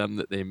hurt them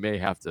that they may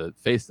have to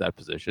face that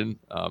position.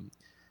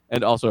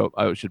 And also,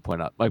 I should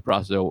point out, Mike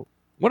Brasso,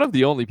 one of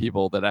the only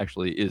people that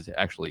is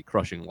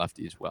crushing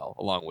lefties well,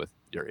 along with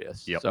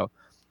Urias. Yep. So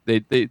they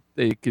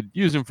could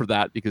use him for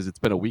that, because it's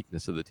been a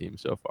weakness of the team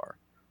so far.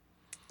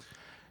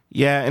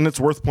 Yeah, and it's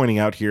worth pointing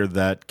out here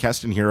that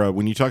Keston Hiura,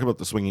 when you talk about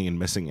the swinging and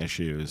missing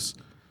issues,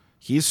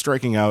 he's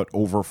striking out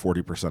over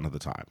 40% of the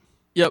time.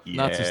 Yep,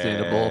 not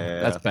sustainable.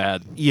 That's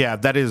bad. Yeah,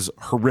 that is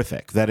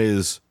horrific. That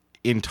is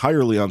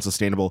entirely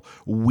unsustainable.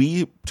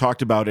 We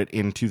talked about it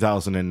in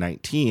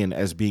 2019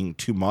 as being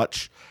too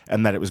much,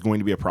 and that it was going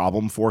to be a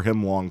problem for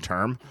him long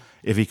term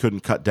if he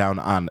couldn't cut down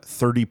on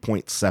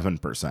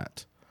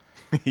 30.7%.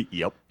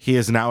 Yep. He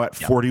is now at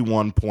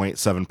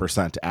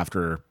 41.7%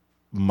 after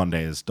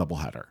Monday's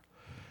doubleheader.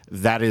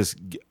 That is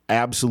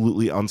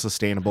absolutely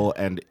unsustainable,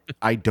 and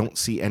I don't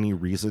see any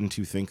reason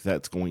to think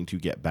that's going to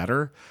get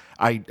better.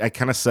 I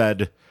kind of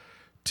said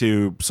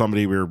to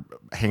somebody, we were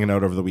hanging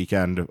out over the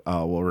weekend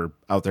while we're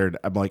out there,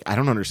 I'm like, I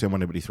don't understand why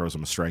anybody throws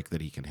him a strike that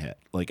he can hit.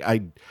 Like,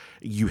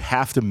 you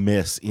have to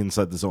miss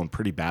inside the zone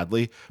pretty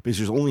badly, because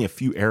there's only a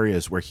few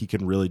areas where he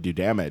can really do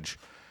damage,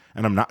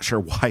 and I'm not sure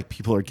why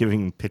people are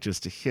giving him pitches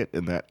to hit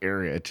in that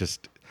area. It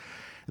just,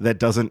 that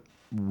doesn't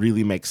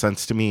really make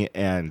sense to me,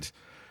 and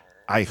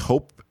I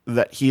hope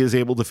that he is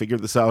able to figure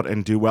this out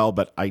and do well,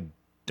 but I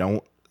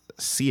don't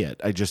see it.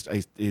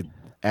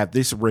 At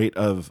this rate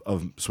of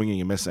swinging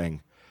and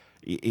missing,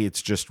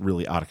 it's just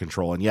really out of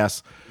control. And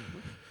yes,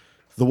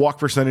 the walk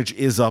percentage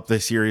is up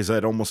this year. He's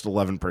at almost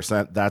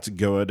 11%. That's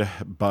good.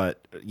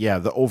 But yeah,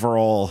 the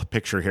overall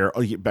picture here,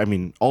 I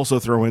mean, also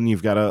throw in,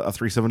 you've got a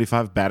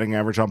 375 batting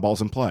average on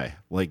balls in play.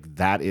 Like,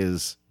 that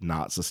is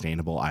not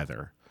sustainable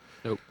either.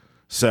 Nope.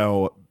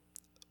 So,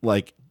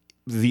 like,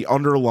 the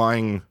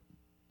underlying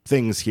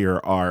things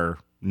here are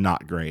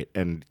not great,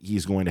 and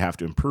he's going to have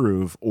to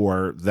improve,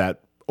 or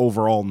that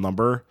overall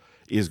number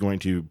is going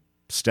to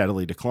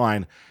steadily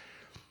decline.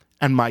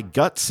 And my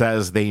gut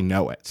says they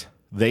know it.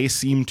 They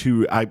seem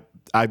to,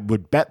 I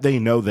would bet they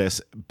know this,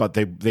 but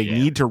they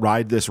need to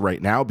ride this right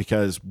now,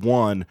 because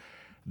one,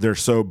 they're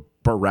so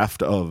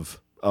bereft of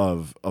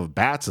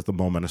bats at the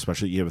moment,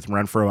 especially with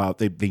Renfroe out.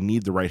 They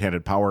need the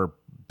right-handed power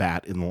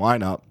bat in the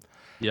lineup.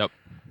 Yep.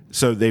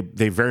 So they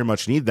very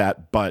much need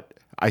that, but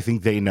I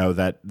think they know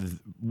that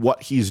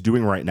what he's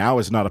doing right now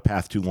is not a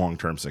path to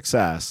long-term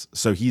success.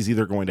 So he's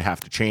either going to have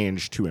to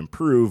change to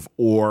improve,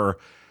 or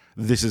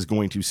this is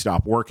going to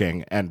stop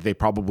working, and they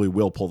probably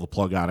will pull the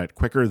plug on it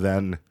quicker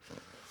than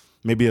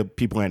maybe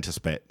people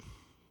anticipate.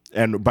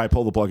 And by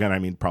pull the plug on, I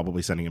mean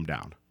probably sending him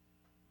down.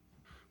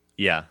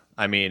 Yeah,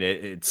 I mean,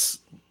 it's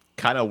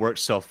kind of worked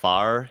so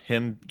far.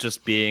 Him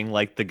just being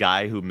like the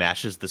guy who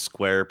mashes the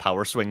square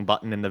power swing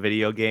button in the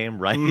video game,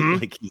 right?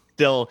 Like he's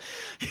still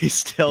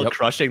Yep.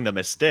 crushing the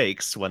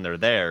mistakes when they're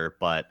there,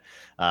 but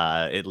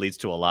it leads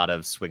to a lot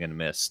of swing and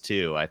miss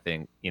too. I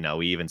think,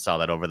 we even saw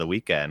that over the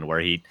weekend where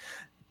he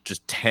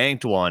just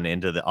tanked one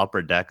into the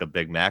upper deck of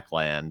Big Mac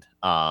land.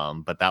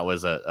 But that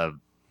was a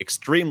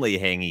extremely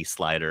hangy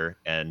slider,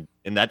 and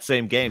in that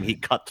same game he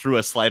cut through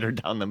a slider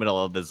down the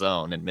middle of the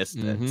zone and missed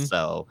it.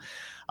 So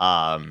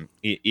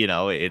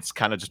it's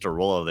kind of just a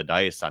roll of the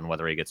dice on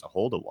whether he gets a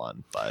hold of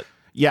one. But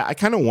yeah, I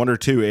kind of wonder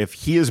too if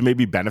he is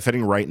maybe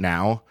benefiting right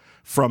now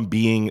from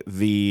being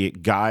the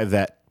guy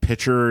that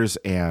pitchers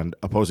and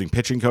opposing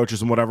pitching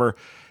coaches and whatever,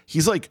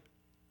 he's like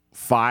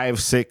 5,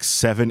 6,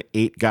 7,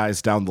 8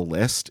 guys down the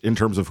list in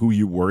terms of who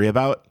you worry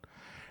about.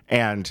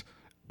 And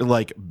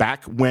like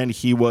back when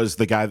he was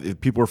the guy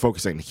that people were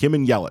focusing, him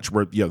and Yelich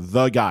were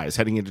the guys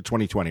heading into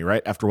 2020,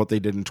 right? After what they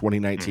did in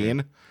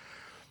 2019,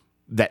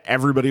 that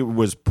everybody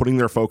was putting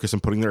their focus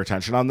and putting their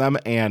attention on them,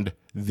 and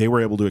they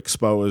were able to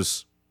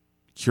expose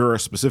Cura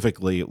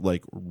specifically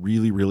like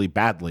really, really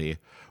badly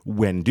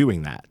when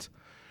doing that.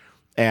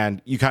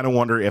 And you kind of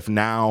wonder if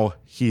now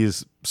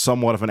he's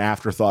somewhat of an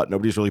afterthought.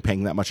 Nobody's really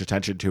paying that much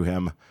attention to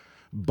him.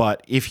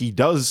 But if he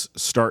does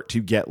start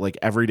to get like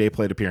everyday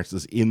plate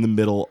appearances in the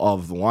middle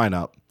of the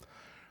lineup,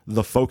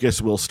 the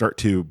focus will start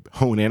to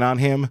hone in on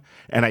him.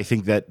 And I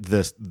think that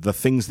the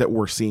things that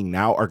we're seeing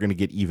now are going to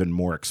get even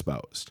more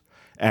exposed.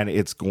 And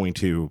it's going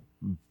to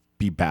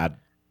be bad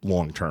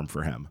long-term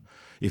for him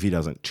if he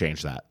doesn't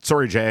change that.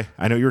 Sorry, Jay.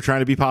 I know you were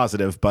trying to be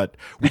positive, but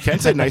we can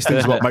say nice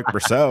things about Mike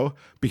Brosseau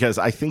because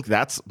I think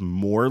that's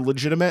more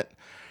legitimate.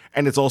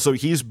 And it's also,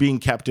 he's being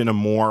kept in a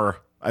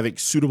more, I think,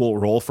 suitable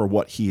role for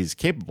what he's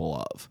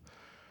capable of.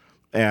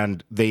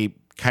 And they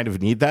kind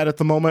of need that at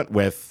the moment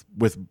with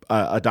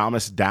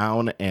Adames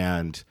down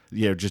and,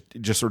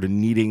 just sort of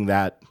needing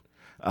that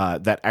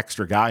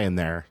extra guy in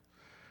there.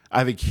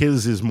 I think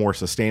his is more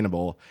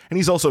sustainable. And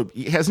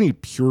hasn't he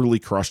purely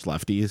crushed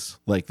lefties?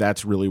 Like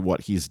that's really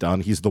what he's done.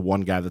 He's the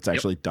one guy that's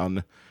actually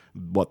done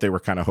what they were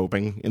kind of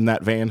hoping in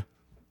that vein.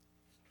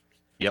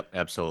 Yep,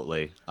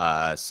 absolutely.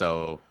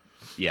 So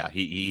yeah,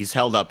 he's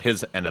held up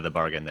his end of the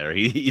bargain there.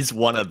 He's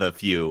one of the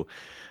few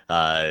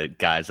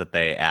guys that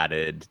they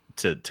added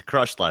to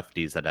crush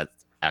lefties that has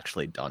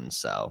actually done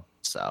so.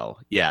 So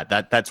yeah,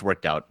 that's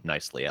worked out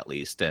nicely at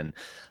least. And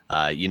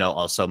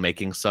also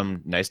making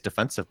some nice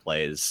defensive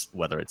plays,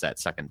 whether it's at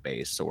second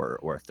base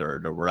or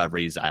third or wherever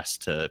he's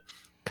asked to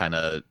kind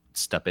of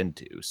step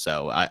into.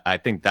 So I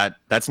think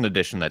that's an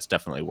addition that's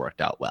definitely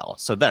worked out well.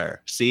 So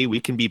see, we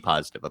can be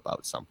positive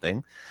about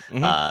something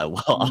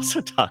while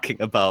also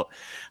talking about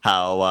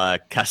how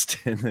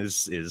Keston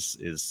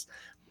is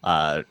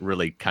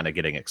really kind of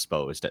getting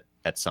exposed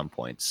at some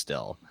point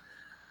still.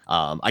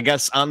 I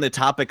guess on the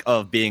topic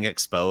of being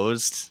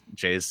exposed,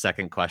 Jay's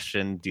second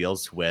question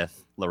deals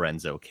with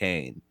Lorenzo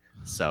Cain.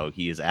 So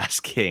he is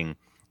asking,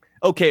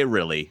 okay,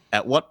 really,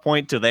 at what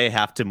point do they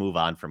have to move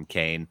on from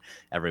Cain?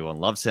 Everyone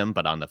loves him,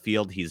 but on the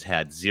field, he's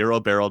had 0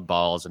 barreled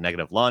balls, a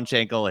negative launch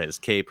angle. His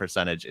K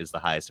percentage is the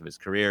highest of his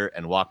career,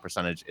 and walk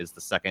percentage is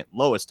the second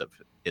lowest of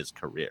his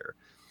career.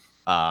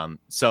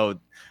 So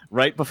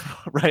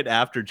right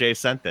after Jay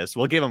sent this,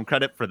 we'll give him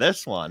credit for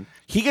this one.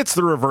 He gets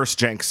the reverse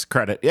Jenks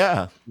credit.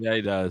 Yeah,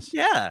 he does.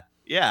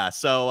 Yeah.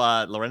 So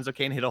Lorenzo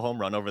Cain hit a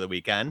home run over the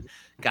weekend,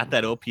 got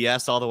that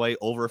OPS all the way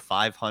over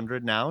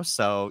 500 now.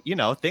 So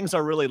things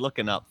are really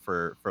looking up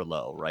for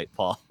Low, right,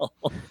 Paul?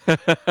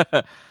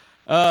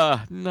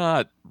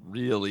 Not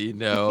really.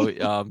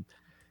 No.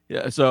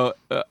 Yeah. So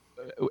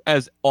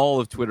as all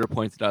of Twitter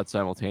pointed out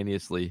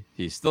simultaneously,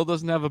 he still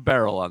doesn't have a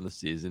barrel on the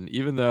season,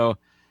 even though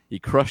he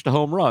crushed a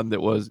home run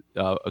that was,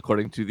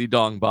 according to the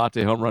Dong Bot,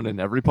 a home run in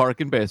every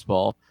park in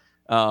baseball.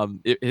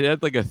 It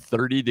had like a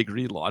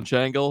 30-degree launch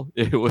angle.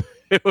 It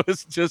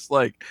was just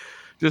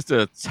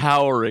a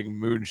towering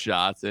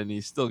moonshot, and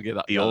he still get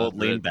the old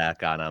lean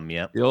back on him.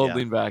 Yep. The old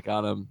lean back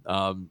on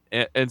him.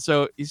 And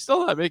so he's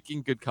still not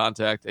making good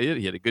contact.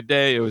 He had a good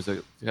day. It was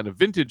a kind of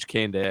vintage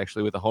Cain day,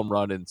 actually, with a home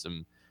run and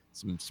some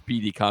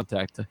speedy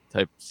contact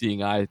type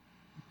seeing eye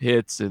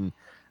hits. And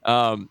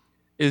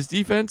his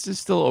defense is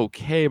still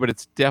okay, but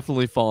it's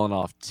definitely fallen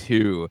off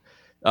too.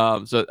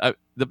 The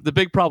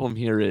big problem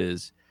here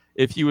is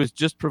if he was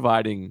just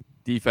providing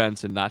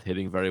defense and not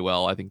hitting very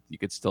well, I think you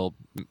could still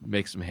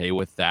make some hay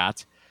with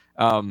that.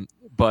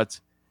 But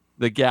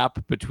the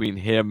gap between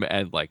him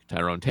and like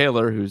Tyrone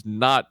Taylor, who's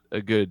not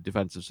a good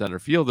defensive center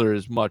fielder,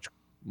 is much,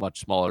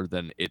 much smaller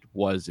than it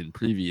was in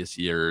previous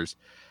years.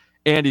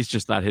 And he's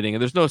just not hitting.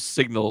 And there's no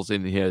signals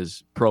in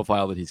his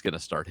profile that he's going to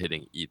start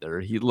hitting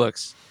either. He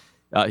looks,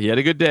 he had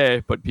a good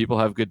day, but people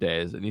have good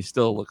days, and he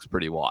still looks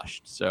pretty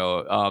washed.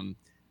 So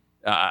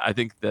I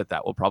think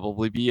that will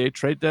probably be a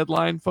trade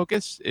deadline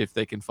focus if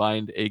they can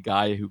find a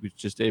guy who is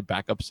just a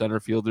backup center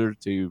fielder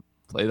to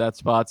play that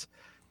spot.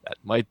 That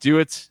might do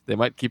it. They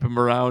might keep him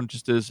around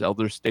just as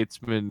elder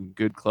statesman,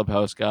 good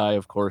clubhouse guy.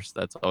 Of course,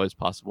 that's always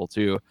possible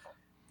too.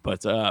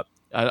 But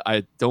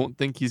I don't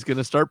think he's going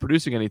to start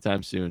producing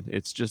anytime soon.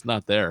 It's just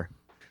not there.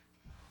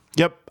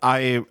 Yep,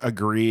 I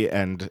agree,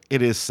 and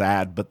it is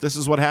sad, but this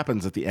is what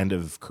happens at the end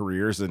of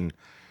careers, and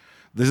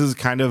this is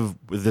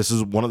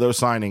one of those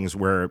signings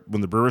where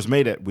when the Brewers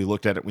made it, we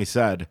looked at it and we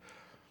said,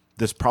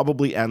 this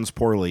probably ends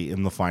poorly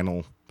in the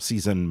final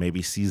season,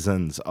 maybe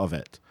seasons of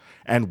it.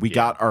 And we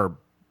got our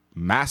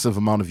massive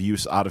amount of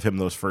use out of him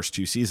those first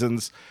 2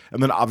 seasons.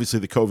 And then obviously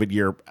the COVID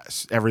year,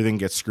 everything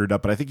gets screwed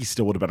up, but I think he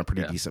still would have been a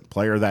pretty decent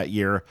player that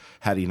year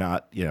had he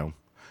not,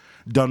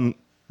 done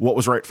what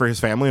was right for his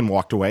family and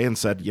walked away and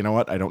said, you know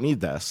what, I don't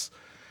need this.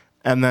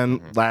 And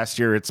then last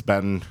year it's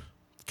been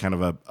kind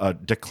of a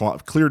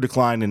clear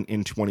decline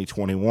in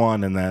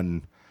 2021, and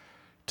then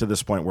to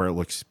this point where it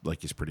looks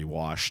like he's pretty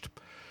washed.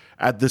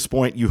 At this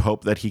point, you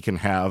hope that he can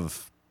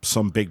have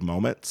some big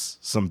moments,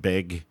 some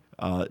big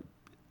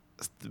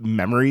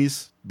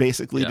memories,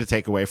 basically, to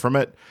take away from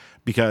it,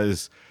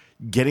 because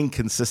getting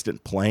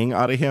consistent playing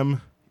out of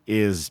him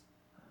is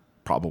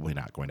probably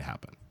not going to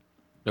happen.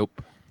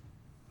 Nope.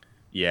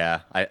 Yeah,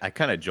 I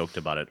kind of joked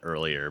about it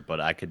earlier, but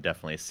I could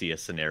definitely see a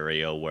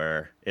scenario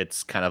where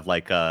it's kind of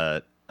like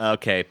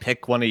okay,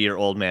 pick one of your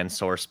old man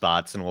sore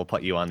spots and we'll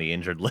put you on the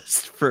injured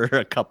list for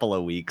a couple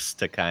of weeks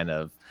to kind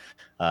of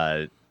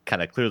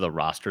clear the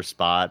roster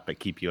spot, but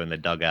keep you in the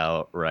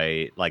dugout,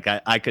 right? Like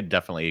I could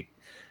definitely,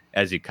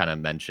 as you kind of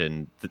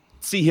mentioned,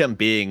 see him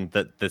being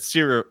the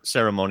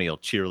ceremonial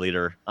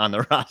cheerleader on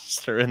the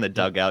roster in the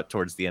dugout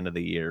towards the end of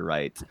the year,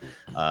 right?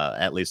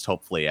 At least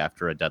hopefully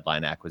after a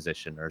deadline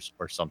acquisition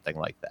or something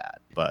like that.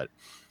 But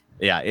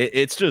yeah,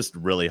 it's just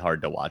really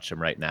hard to watch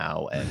him right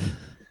now.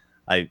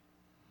 And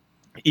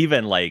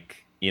even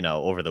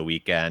over the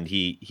weekend,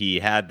 he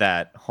had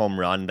that home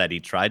run that he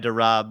tried to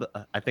rob,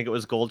 I think it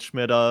was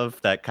Goldschmidt of,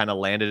 that kind of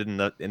landed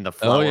in the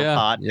flower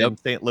pot in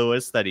St.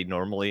 Louis that he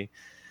normally,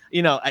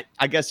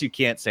 I guess you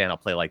can't say on a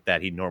play like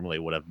that he normally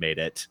would have made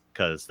it,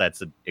 because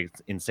that's an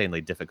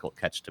insanely difficult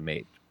catch to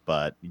make.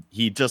 But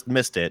he just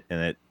missed it, and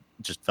it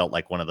just felt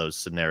like one of those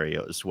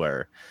scenarios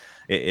where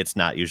it's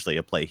not usually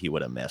a play he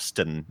would have missed.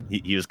 And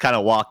he was kind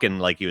of walking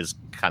like he was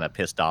kind of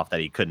pissed off that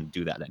he couldn't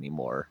do that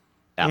anymore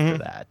after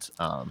that.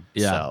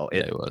 So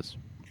it was.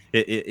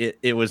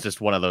 It was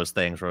just one of those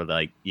things where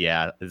this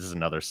is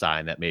another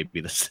sign that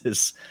maybe this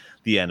is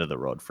the end of the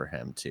road for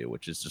him too,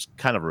 which is just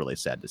kind of really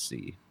sad to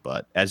see.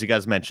 But as you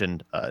guys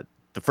mentioned,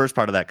 the first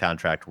part of that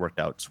contract worked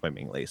out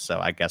swimmingly, so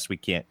I guess we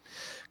can't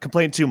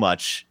complain too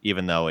much,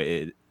 even though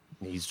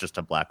he's just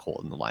a black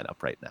hole in the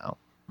lineup right now.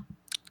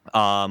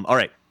 All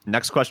right,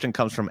 next question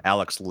comes from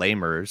Alex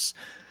Lamers,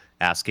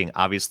 asking,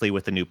 obviously,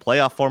 with the new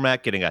playoff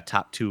format, getting a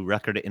top 2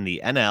 record in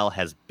the NL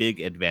has big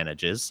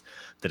advantages.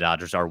 The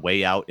Dodgers are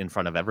way out in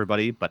front of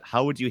everybody, but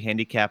how would you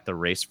handicap the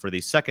race for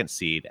the second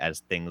seed as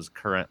things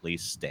currently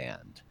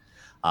stand?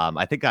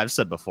 I think I've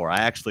said before, I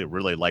actually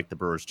really like the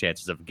Brewers'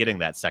 chances of getting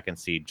that second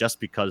seed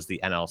just because the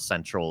NL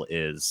Central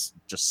is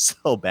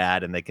just so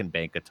bad and they can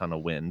bank a ton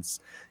of wins,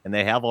 and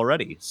they have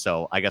already.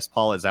 So I guess,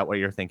 Paul, is that what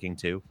you're thinking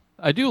too?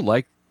 I do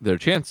like their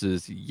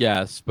chances,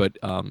 yes, but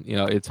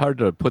it's hard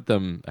to put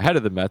them ahead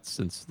of the Mets,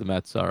 since the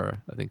Mets are,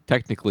 I think,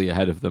 technically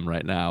ahead of them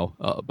right now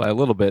by a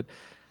little bit.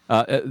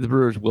 The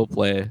Brewers will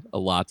play a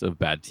lot of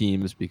bad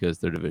teams because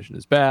their division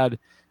is bad,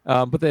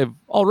 but they've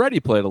already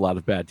played a lot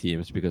of bad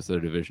teams because their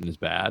division is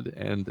bad,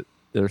 and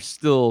they're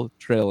still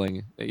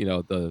trailing,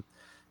 the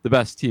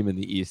best team in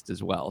the East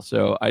as well.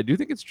 So I do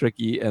think it's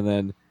tricky, and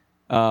then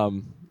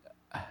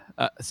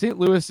St.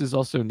 Louis is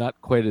also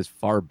not quite as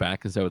far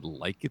back as I would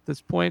like at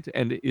this point,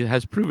 and it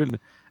has proven,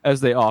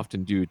 as they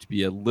often do, to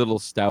be a little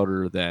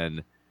stouter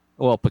than,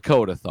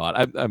 Pacoda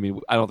thought. I mean,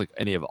 I don't think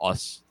any of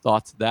us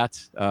thought that,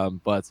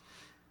 but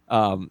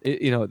I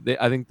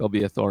think they'll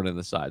be a thorn in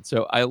the side.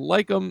 So I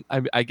like them.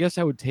 I guess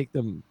I would take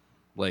them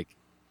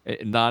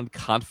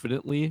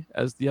non-confidently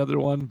as the other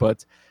one,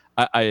 but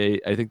I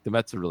think the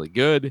Mets are really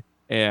good.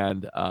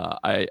 And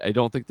I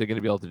don't think they're going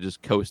to be able to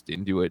just coast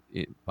into it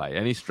by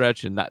any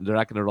stretch, and they're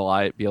not going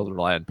to be able to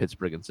rely on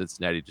Pittsburgh and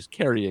Cincinnati just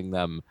carrying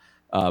them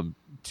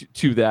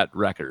to that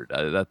record.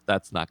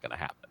 That's not going to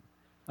happen.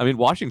 I mean,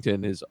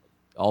 Washington is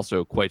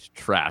also quite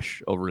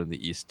trash over in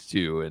the East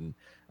too, and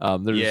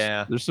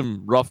there's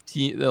some rough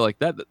team like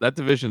that. That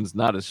division's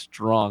not as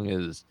strong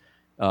as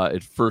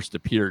it first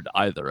appeared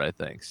either, I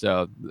think.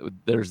 So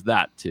there's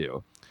that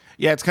too.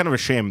 Yeah, it's kind of a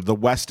shame. The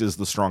West is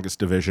the strongest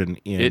division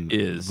in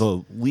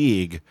the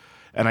league,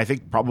 and I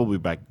think probably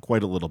by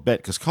quite a little bit,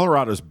 because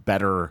Colorado's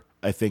better,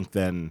 I think,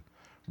 than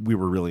we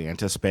were really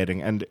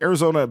anticipating. And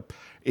Arizona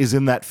is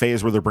in that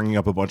phase where they're bringing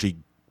up a bunch of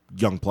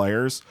young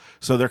players,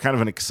 so they're kind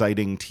of an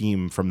exciting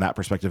team from that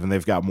perspective, and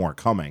they've got more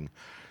coming.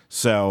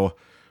 So,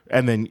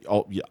 and then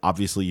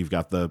obviously you've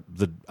got the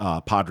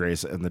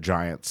Padres and the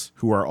Giants,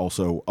 who are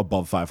also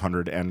above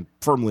 500 and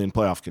firmly in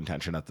playoff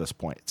contention at this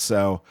point.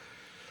 So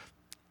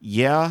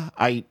yeah,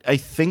 I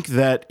think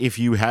that if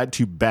you had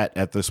to bet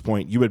at this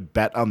point, you would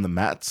bet on the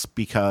Mets,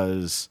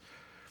 because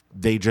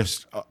they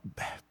just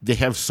they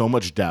have so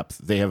much depth.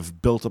 They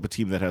have built up a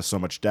team that has so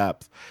much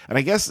depth. And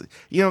I guess,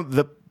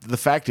 the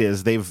fact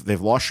is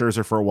they've lost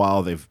Scherzer for a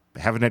while. They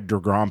haven't had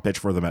DeGrom pitch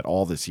for them at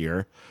all this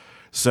year.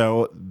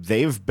 So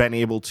they've been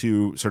able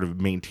to sort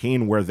of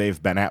maintain where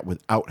they've been at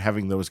without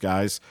having those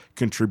guys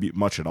contribute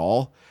much at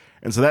all.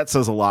 And so that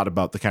says a lot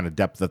about the kind of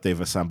depth that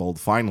they've assembled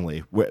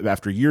finally.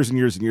 After years and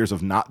years and years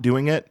of not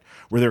doing it,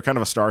 where they're kind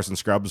of a stars and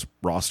scrubs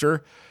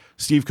roster,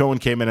 Steve Cohen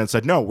came in and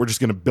said, no, we're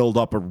just going to build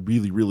up a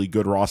really, really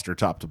good roster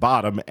top to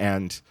bottom.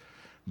 And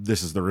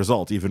this is the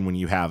result, even when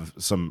you have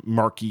some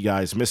marquee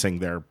guys missing,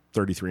 they're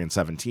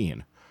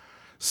 33-17.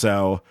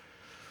 So,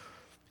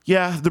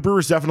 yeah, the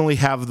Brewers definitely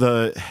have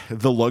the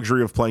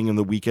luxury of playing in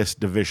the weakest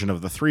division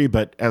of the three.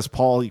 But as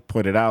Paul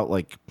pointed out,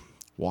 like,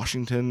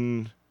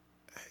 Washington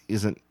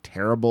isn't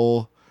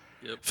terrible.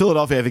 Yep.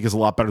 Philadelphia, I think, is a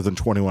lot better than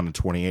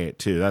 21-28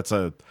 too. That's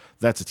a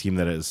team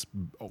that is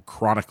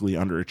chronically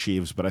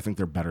underachieves, but I think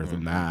they're better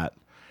than that.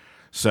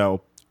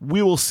 So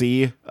we will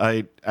see.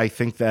 I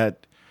think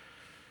that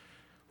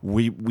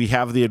we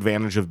have the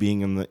advantage of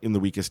being in the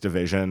weakest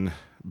division,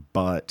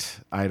 but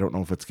I don't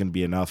know if it's going to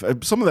be enough.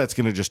 Some of that's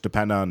going to just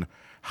depend on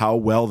how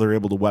well they're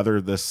able to weather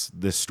this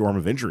storm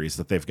of injuries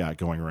that they've got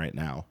going right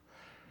now.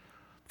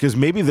 Because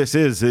maybe this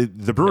is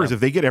the Brewers, if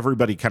they get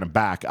everybody kind of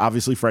back,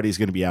 obviously Freddie's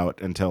going to be out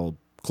until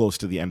close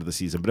to the end of the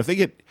season. But if they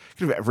get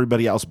kind of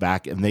everybody else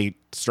back and they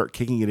start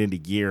kicking it into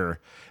gear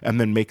and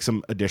then make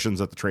some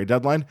additions at the trade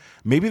deadline,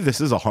 maybe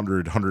this is a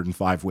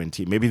 105 win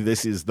team. Maybe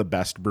this is the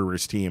best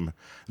Brewers team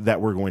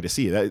that we're going to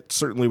see. That's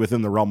certainly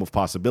within the realm of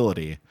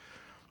possibility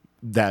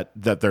that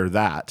they're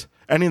that.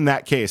 And in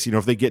that case,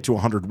 if they get to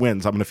 100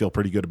 wins, I'm going to feel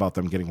pretty good about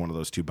them getting one of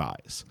those two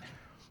buys.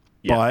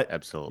 Yeah, But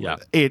absolutely.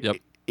 Yeah.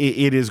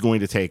 It is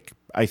going to take,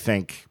 I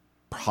think,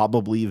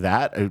 probably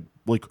that.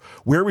 Like,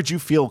 where would you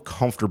feel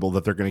comfortable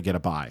that they're going to get a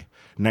buy?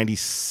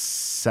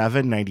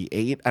 97,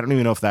 98? I don't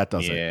even know if that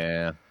does it.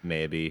 Yeah,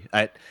 maybe.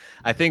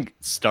 I think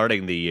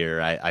starting the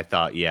year, I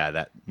thought,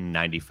 that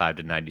 95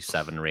 to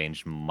 97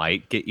 range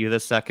might get you the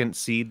second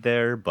seed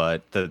there,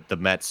 but the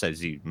Mets,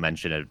 as you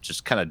mentioned, have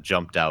just kind of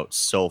jumped out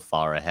so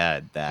far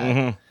ahead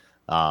that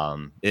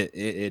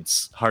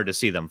it's hard to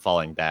see them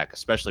falling back,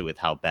 especially with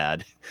how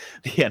bad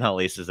the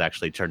NL East has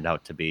actually turned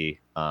out to be.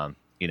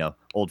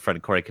 Old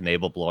friend Corey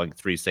Knebel blowing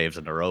 3 saves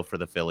in a row for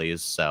the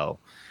Phillies, so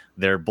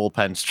their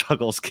bullpen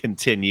struggles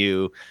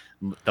continue.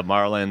 The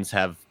Marlins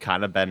have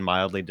kind of been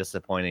mildly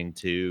disappointing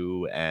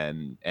too,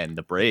 and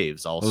the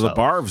Braves also. The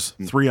Barbs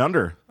 3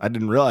 under. I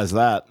didn't realize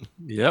that.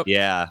 Yep.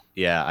 Yeah.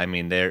 I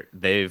mean,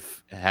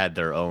 they've had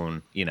their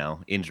own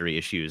injury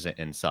issues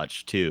and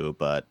such too,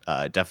 but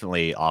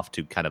definitely off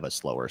to kind of a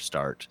slower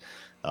start.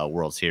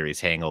 World Series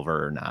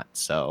hangover or not.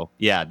 So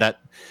yeah,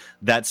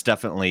 that's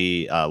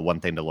definitely one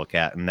thing to look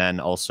at. And then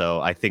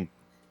also, I think,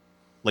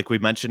 like we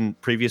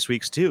mentioned previous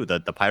weeks too,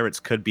 that the Pirates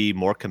could be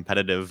more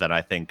competitive than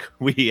I think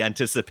we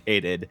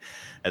anticipated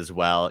as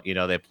well.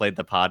 They played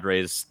the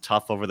Padres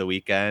tough over the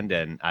weekend,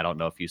 and I don't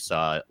know if you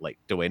saw like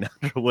Dwayne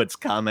Underwood's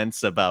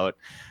comments about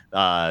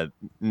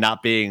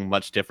not being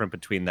much different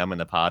between them and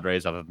the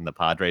Padres, other than the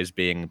Padres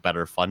being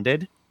better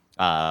funded,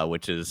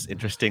 which is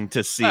interesting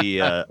to see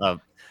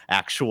a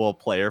actual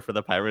player for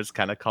the Pirates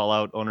kind of call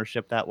out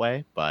ownership that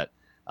way. But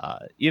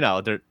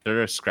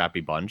they're a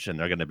scrappy bunch, and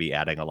they're going to be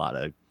adding a lot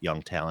of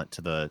young talent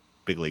to the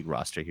big league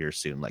roster here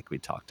soon, like we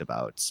talked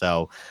about.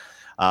 So,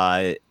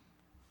 I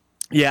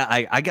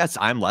guess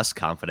I'm less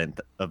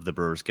confident of the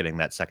Brewers getting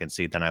that second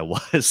seed than I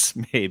was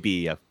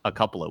maybe a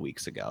couple of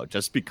weeks ago,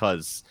 just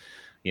because,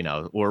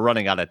 we're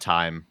running out of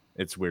time.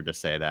 It's weird to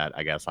say that,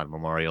 I guess, on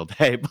Memorial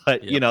Day,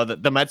 but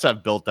the Mets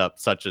have built up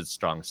such a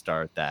strong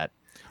start that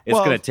it's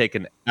going to take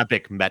an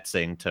epic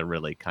Metsing to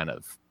really kind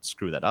of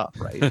screw that up,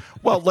 right?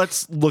 Well,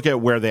 let's look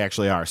at where they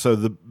actually are. So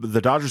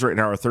the Dodgers right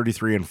now are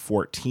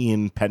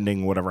 33-14,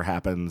 pending whatever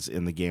happens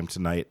in the game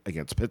tonight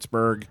against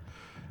Pittsburgh.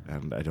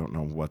 And I don't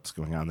know what's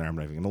going on there. I'm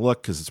not even going to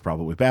look because it's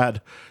probably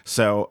bad.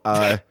 So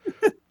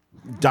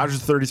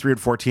Dodgers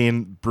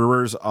 33-14,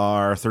 Brewers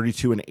are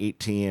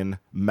 32-18,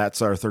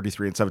 Mets are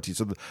 33-17.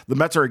 So the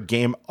Mets are a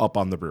game up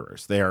on the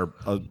Brewers. They are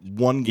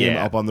one game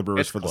up on the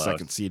Brewers for the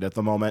second seed at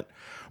the moment.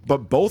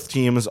 But both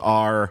teams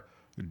are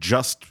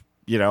just,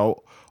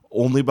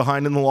 only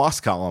behind in the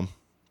loss column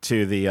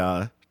to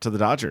the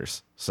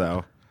Dodgers.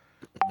 So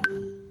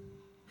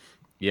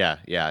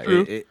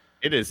it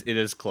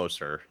is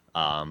closer.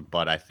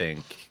 But I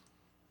think,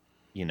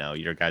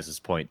 your guys'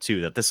 point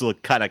too, that this will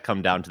kind of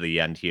come down to the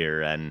end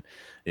here,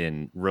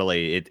 and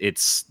really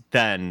it's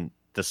then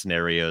the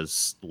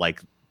scenarios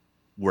like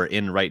we're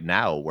in right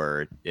now,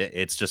 where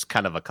it's just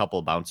kind of a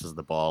couple bounces of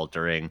the ball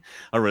during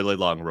a really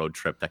long road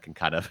trip that can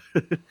kind of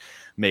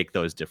make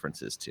those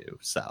differences too.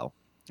 So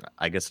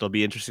I guess it'll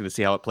be interesting to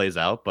see how it plays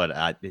out. But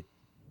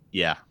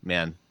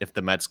if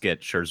the Mets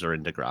get Scherzer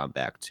and DeGrom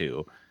back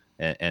too,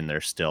 and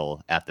they're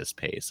still at this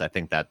pace, I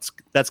think that's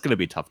going to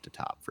be tough to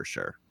top for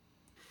sure.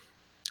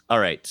 All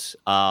right.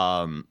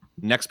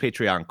 Next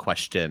Patreon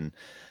question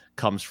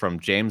comes from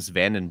James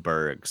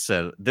Vandenberg.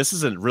 So this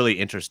is a really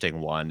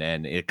interesting one,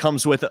 and it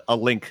comes with a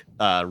link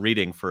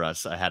reading for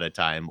us ahead of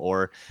time.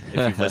 Or if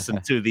you've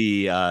listened to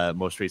the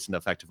most recent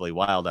Effectively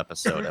Wild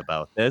episode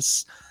about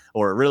this,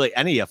 or really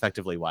any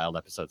Effectively Wild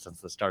episode since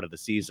the start of the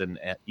season,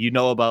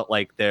 about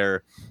like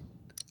their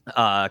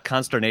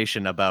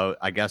consternation about,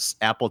 I guess,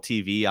 Apple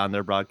TV on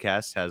their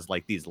broadcast has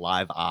like these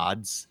live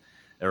odds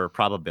or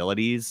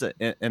probabilities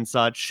and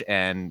such,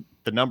 and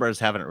the numbers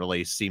haven't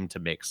really seemed to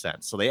make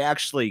sense. So they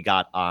actually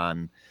got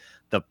on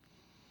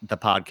the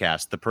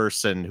podcast the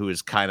person who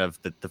is kind of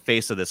the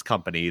face of this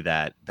company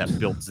that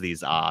builds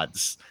these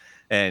odds,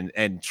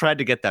 and tried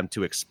to get them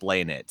to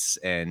explain it.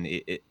 And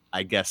it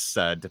I guess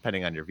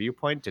depending on your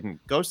viewpoint,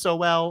 didn't go so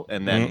well.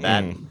 And then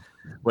that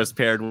was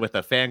paired with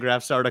a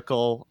Fangraphs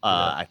article.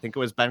 I think it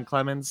was Ben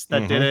Clemens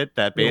that did it.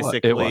 That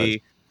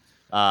basically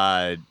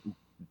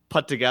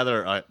put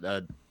together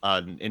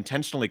an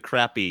intentionally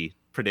crappy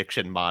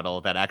prediction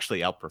model that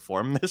actually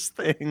outperformed this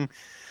thing.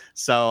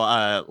 So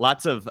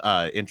lots of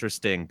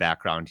interesting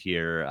background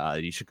here.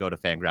 You should go to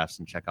Fangraphs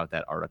and check out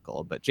that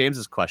article. But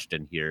James's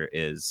question here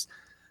is,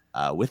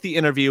 with the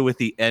interview with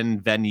the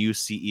End Venue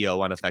CEO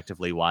on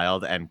Effectively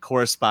Wild and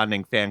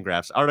corresponding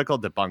Fangraphs article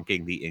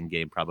debunking the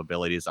in-game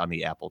probabilities on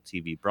the Apple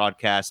TV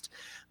broadcast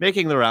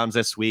making the rounds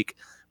this week,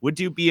 would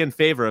you be in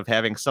favor of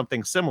having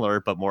something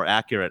similar but more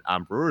accurate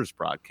on Brewers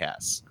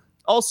broadcasts?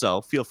 Also,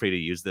 feel free to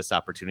use this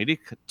opportunity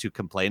to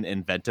complain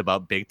and vent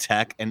about big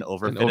tech and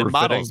overfitted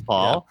models,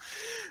 Paul.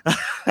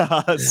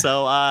 Yeah.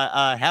 So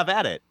have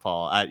at it,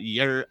 Paul.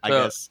 Your, I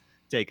guess,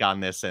 take on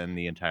this and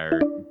the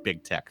entire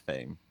big tech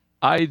thing.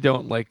 I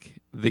don't like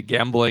the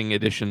gambling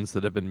additions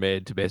that have been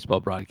made to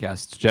baseball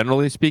broadcasts,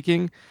 generally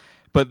speaking,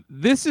 but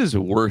this is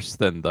worse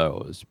than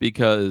those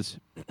because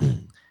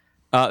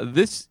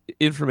this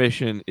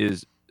information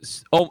is,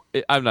 I'm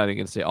not even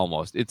going to say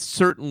almost, it's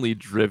certainly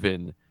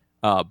driven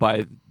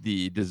by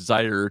the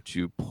desire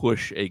to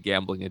push a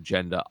gambling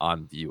agenda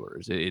on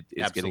viewers. It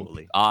is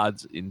getting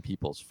odds in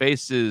people's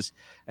faces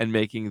and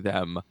making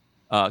them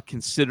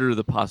consider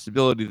the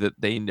possibility that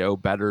they know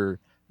better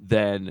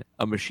than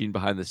a machine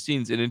behind the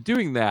scenes. And in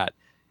doing that,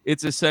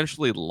 it's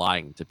essentially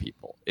lying to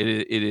people.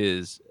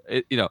 It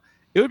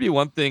would be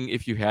one thing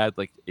if you had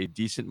like a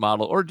decent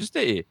model, or just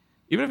even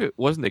if it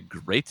wasn't a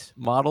great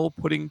model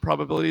putting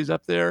probabilities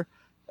up there,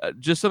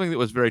 just something that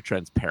was very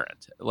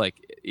transparent.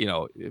 Like,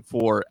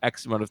 for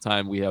X amount of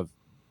time, we have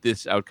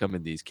this outcome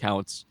in these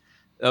counts.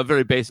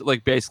 Very basic,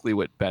 like basically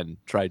what Ben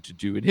tried to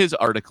do in his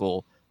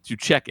article to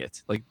check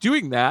it. Like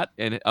doing that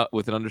and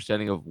with an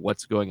understanding of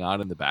what's going on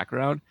in the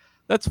background,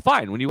 that's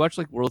fine. When you watch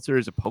like World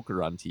Series of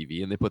Poker on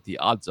TV and they put the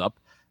odds up,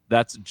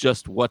 that's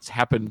just what's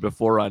happened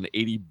before on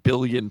 80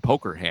 billion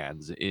poker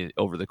hands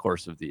over the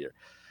course of the year.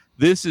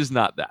 This is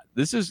not that.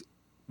 This is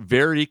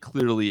very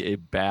clearly a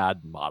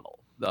bad model.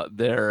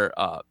 Ben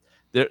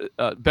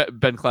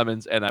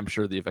Clemens, and I'm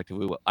sure the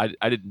Effectively Wild.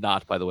 I did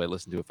not, by the way,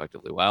 listen to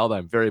Effectively Wild.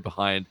 I'm very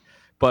behind,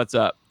 but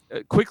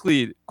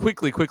quickly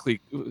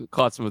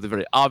caught some of the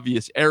very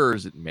obvious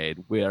errors it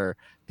made, where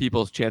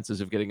people's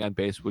chances of getting on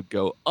base would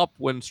go up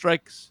when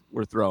strikes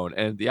were thrown,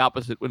 and the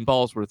opposite when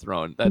balls were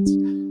thrown.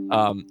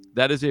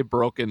 That is a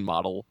broken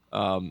model,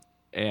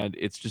 and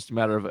it's just a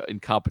matter of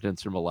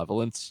incompetence or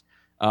malevolence.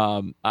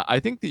 I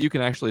think that you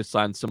can actually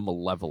assign some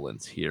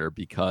malevolence here,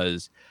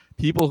 because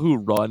people who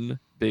run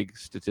big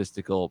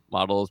statistical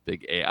models,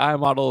 big AI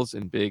models,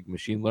 and big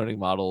machine learning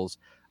models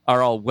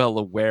are all well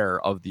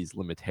aware of these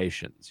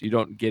limitations. You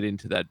don't get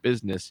into that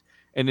business,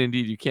 and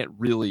indeed you can't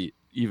really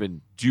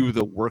even do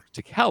the work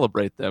to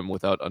calibrate them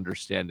without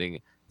understanding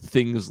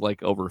things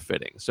like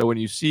overfitting. So when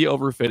you see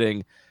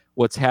overfitting,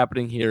 what's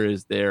happening here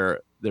is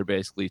they're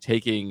basically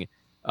taking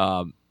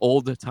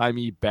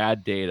old-timey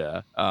bad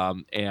data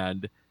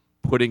and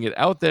putting it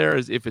out there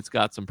as if it's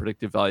got some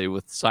predictive value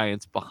with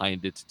science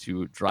behind it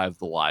to drive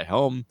the lie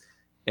home.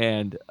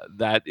 And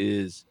that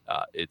is,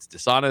 it's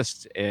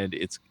dishonest, and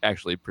it's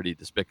actually pretty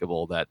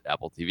despicable that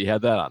Apple TV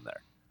had that on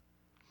there.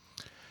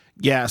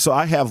 Yeah, so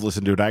I have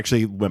listened to it. I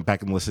actually went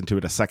back and listened to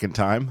it a second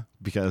time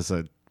because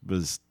I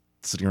was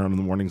sitting around in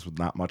the mornings with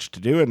not much to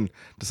do and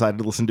decided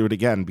to listen to it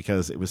again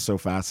because it was so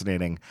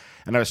fascinating.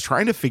 And I was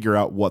trying to figure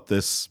out what the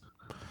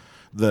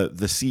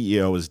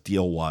CEO's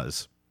deal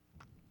was,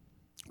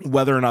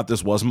 whether or not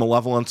this was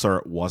malevolence or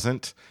it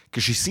wasn't,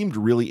 because she seemed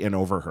really in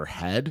over her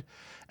head.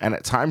 And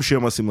at times she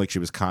almost seemed like she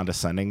was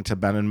condescending to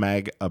Ben and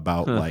Meg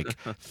about like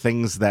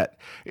things that,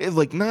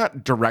 like,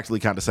 not directly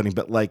condescending,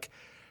 but like,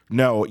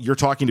 no, you're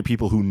talking to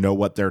people who know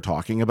what they're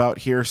talking about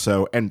here.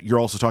 So, and you're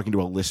also talking to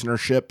a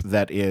listenership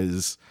that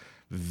is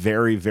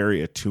very,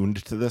 very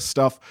attuned to this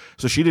stuff.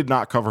 So she did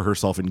not cover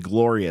herself in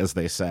glory, as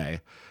they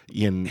say,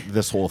 in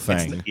this whole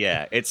thing.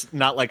 It's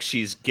not like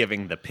she's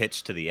giving the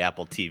pitch to the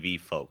Apple TV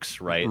folks,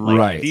 right? Like,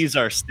 right. These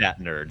are stat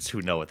nerds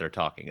who know what they're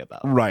talking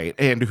about. Right.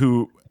 And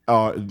who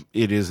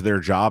it is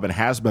their job and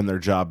has been their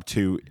job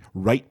to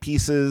write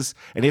pieces,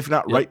 and if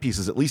not write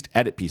pieces, at least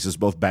edit pieces.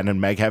 Both Ben and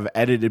Meg have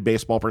edited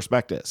Baseball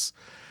Prospectus.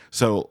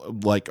 So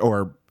like,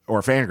 or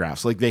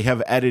Fangraphs, like they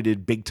have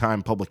edited big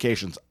time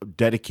publications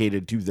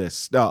dedicated to this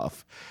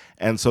stuff.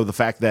 And so the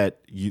fact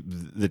that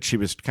she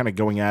was kind of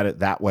going at it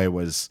that way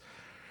was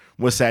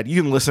sad.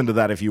 You can listen to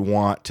that if you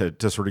want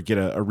to sort of get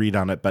a read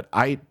on it. But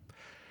I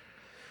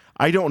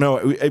don't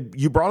know.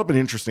 You brought up an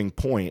interesting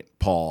point,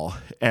 Paul,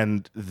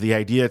 and the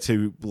idea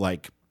to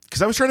like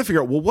because I was trying to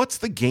figure out, well, what's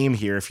the game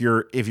here if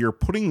you're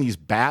putting these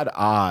bad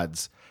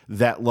odds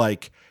that,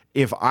 like,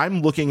 if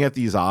I'm looking at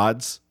these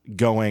odds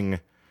going,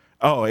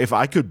 oh, if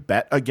I could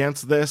bet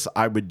against this,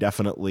 I would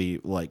definitely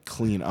like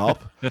clean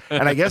up.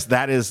 And I guess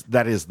that is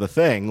the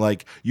thing.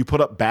 Like, you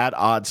put up bad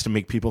odds to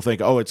make people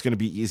think, oh, it's going to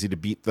be easy to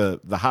beat the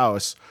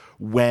house,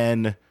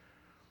 when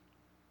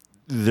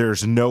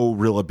there's no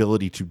real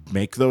ability to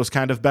make those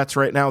kind of bets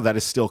right now. That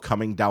is still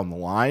coming down the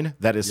line.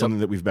 That is something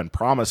that we've been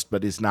promised,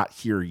 but is not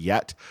here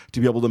yet,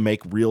 to be able to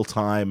make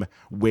real-time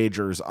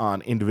wagers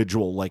on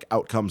individual like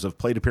outcomes of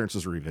plate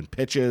appearances or even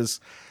pitches.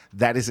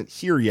 That isn't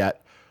here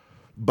yet.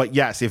 But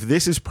yes, if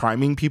this is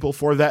priming people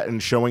for that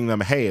and showing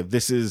them, hey,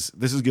 this is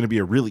going to be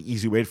a really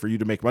easy way for you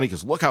to make money,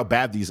 because look how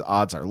bad these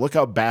odds are. Look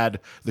how bad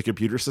the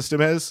computer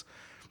system is.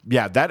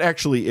 Yeah, that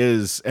actually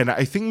is. And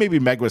I think maybe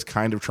Meg was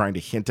kind of trying to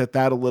hint at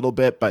that a little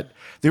bit, but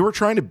they were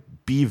trying to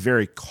be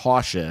very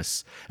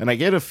cautious. And I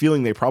get a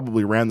feeling they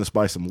probably ran this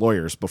by some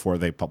lawyers before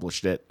they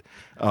published it,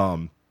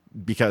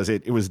 because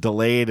it was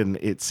delayed, and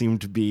it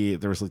seemed to be,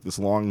 there was like this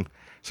long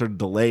sort of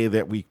delay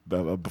that week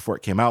before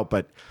it came out.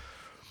 But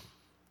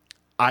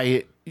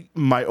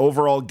my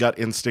overall gut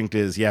instinct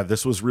is, yeah,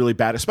 this was really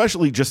bad,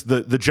 especially just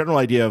the general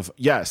idea of,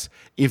 yes,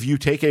 if you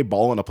take a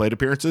ball in a plate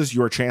appearances,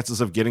 your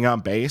chances of getting on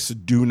base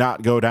do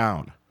not go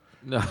down.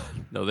 No,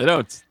 they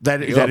don't.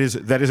 That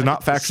is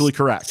not factually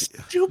correct.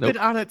 Stupid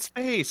on its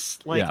face.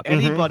 Like,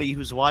 anybody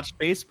who's watched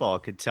baseball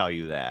could tell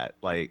you that.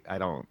 Like, I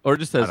don't. Or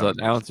just has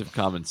an ounce of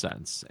common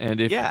sense. And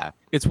if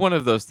it's one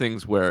of those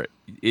things where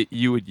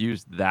you would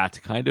use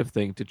that kind of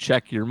thing to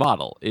check your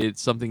model.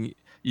 It's something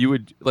you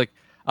would like.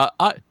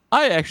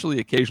 I actually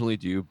occasionally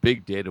do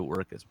big data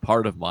work as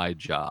part of my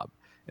job.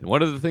 And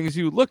one of the things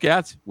you look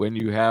at when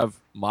you have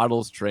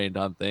models trained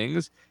on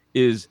things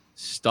is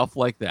stuff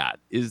like that.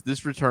 Is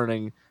this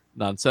returning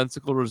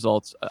nonsensical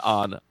results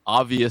on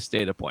obvious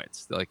data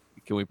points? Like,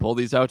 can we pull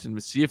these out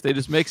and see if they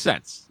just make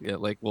sense? Yeah,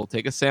 like, we'll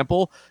take a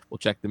sample, we'll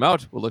check them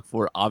out, we'll look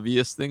for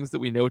obvious things that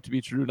we know to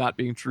be true, not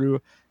being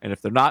true. And if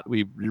they're not,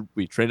 we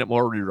train it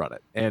more, rerun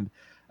it. And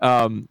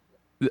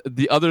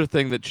the other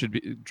thing that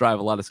should drive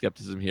a lot of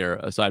skepticism here,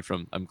 aside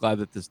from, I'm glad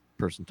that this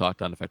person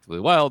talked on Effectively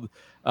Wild,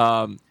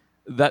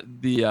 that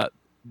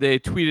they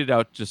tweeted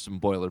out just some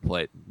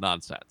boilerplate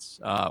nonsense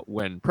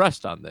when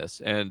pressed on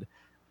this, and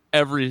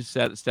every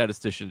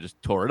statistician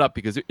just tore it up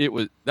because it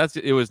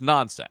was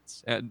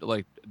nonsense. And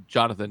like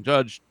Jonathan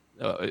Judge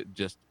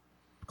just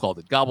called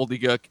it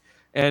gobbledygook,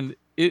 and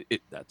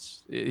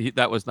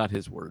that was not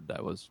his word.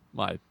 That was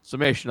my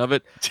summation of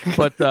it,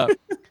 but.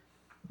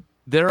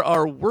 There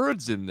are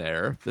words in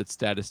there that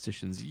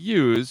statisticians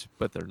use,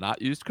 but they're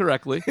not used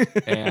correctly,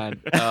 and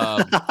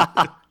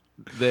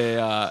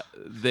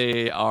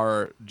they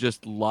are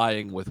just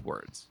lying with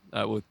words,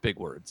 with big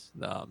words.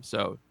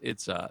 So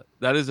it's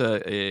that is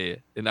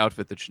an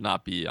outfit that should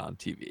not be on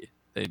TV.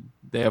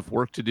 They have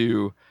work to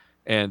do,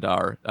 and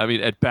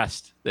at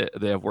best they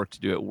have work to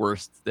do. At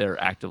worst,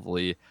 they're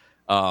actively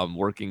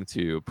working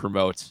to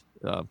promote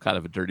kind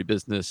of a dirty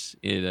business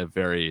in a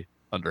very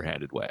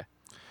underhanded way.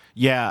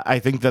 Yeah, I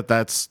think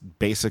that's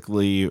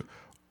basically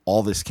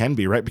all this can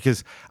be, right?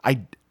 Because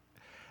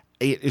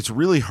it's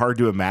really hard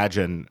to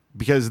imagine,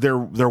 because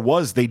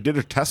they did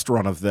a test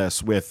run of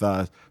this with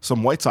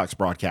some White Sox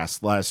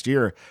broadcasts last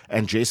year,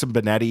 and Jason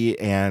Benetti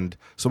and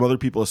some other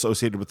people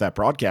associated with that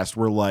broadcast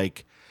were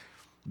like,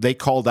 they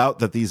called out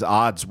that these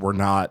odds were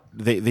not,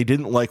 they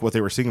didn't like what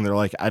they were seeing. They're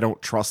like, I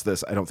don't trust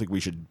this. I don't think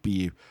we should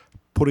be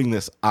putting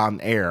this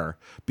on air,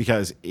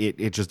 because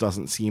it just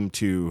doesn't seem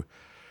to.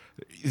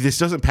 This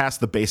doesn't pass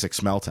the basic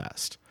smell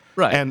test.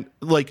 Right. And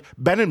like,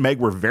 Ben and Meg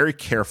were very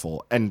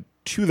careful, and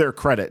to their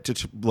credit,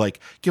 to like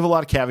give a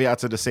lot of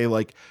caveats and to say,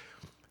 like,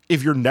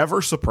 if you're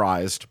never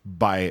surprised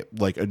by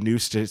like a new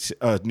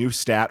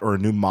stat or a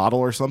new model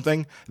or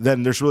something,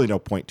 then there's really no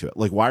point to it.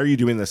 Like, why are you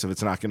doing this if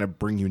it's not going to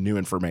bring you new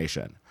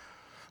information?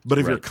 But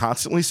if you're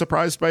constantly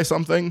surprised by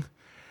something,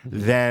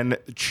 then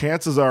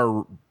chances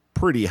are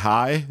pretty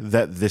high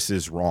that this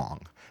is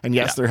wrong. And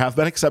yes, there have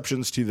been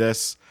exceptions to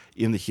this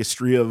in the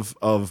history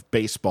of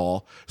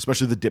baseball,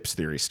 especially the dips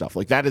theory stuff.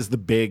 Like, that is the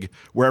big,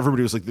 where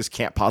everybody was like, this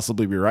can't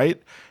possibly be right.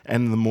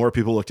 And the more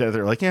people looked at it,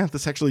 they're like, yeah,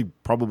 this actually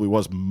probably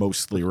was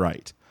mostly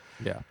right.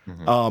 Yeah.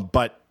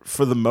 But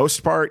for the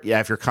most part,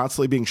 if you're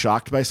constantly being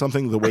shocked by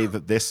something, the way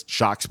that this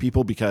shocks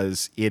people,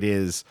 because it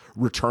is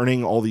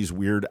returning all these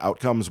weird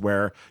outcomes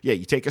where,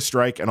 you take a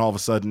strike and all of a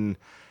sudden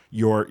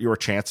your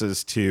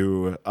chances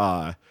to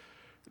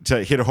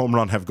hit a home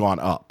run have gone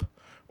up.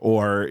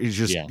 Or it's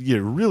just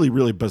really,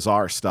 really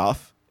bizarre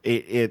stuff.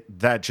 It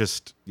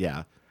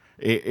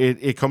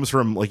comes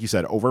from, like you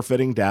said,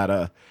 overfitting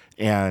data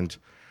and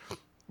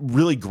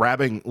really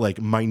grabbing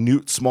like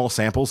minute small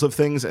samples of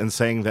things and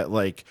saying that,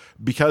 like,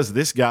 because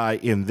this guy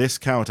in this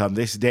count on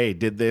this day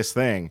did this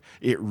thing,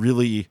 it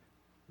really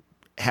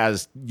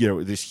has,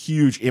 this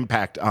huge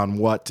impact on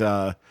what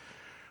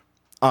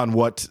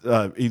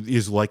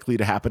is likely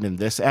to happen in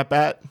this at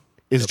bat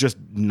is just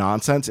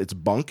nonsense. It's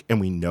bunk, and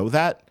we know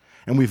that.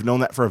 And we've known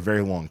that for a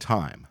very long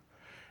time.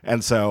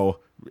 And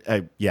so,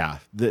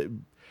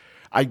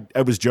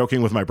 I was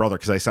joking with my brother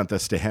because I sent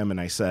this to him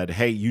and I said,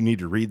 hey, you need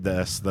to read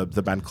this, the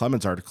Ben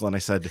Clemens article. And I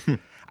said,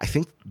 I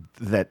think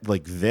that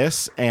like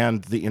this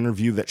and the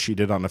interview that she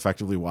did on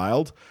Effectively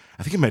Wild,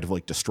 I think it might have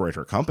like destroyed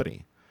her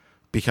company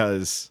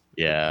because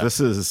Yeah.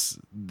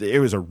 it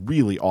was a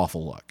really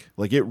awful look.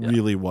 Like it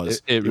really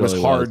was. It was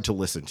really hard was. to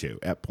listen to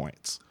at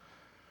points.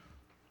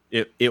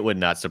 It would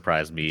not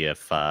surprise me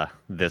if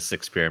this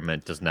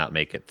experiment does not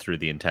make it through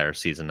the entire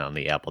season on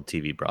the Apple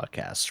TV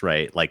broadcasts,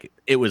 right? Like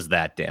it was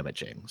that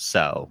damaging.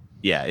 So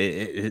yeah,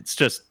 it's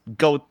just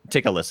go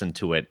take a listen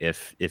to it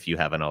if you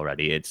haven't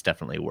already. It's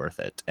definitely worth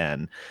it,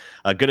 and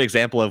a good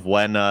example of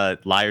when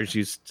liars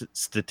use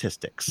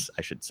statistics,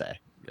 I should say.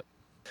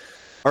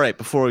 All right,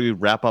 before we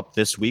wrap up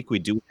this week, we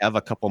do have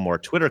a couple more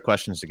Twitter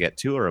questions to get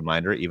to. A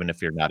reminder, even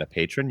if you're not a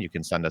patron, you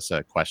can send us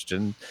a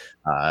question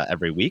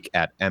every week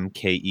at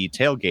MKE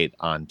Tailgate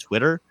on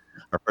Twitter.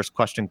 Our first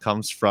question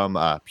comes from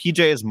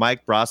PJ's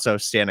Mike Brasso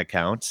Stan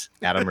account,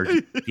 Adam or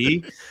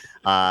GP,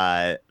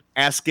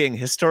 asking,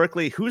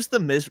 historically, who's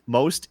the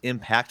most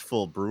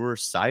impactful Brewer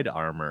side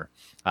armor?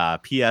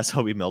 P.S.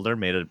 Hobie Milner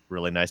made a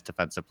really nice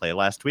defensive play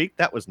last week.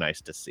 That was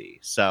nice to see.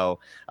 So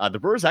the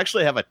Brewers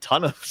actually have a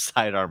ton of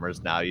side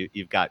armors now.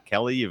 You've got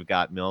Kelly, you've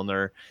got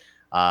Milner,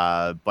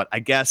 but I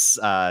guess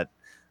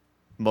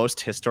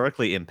most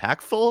historically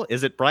impactful,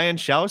 is it Brian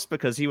Schaus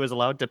because he was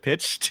allowed to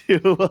pitch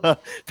to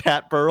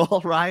Pat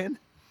Burrell, Ryan?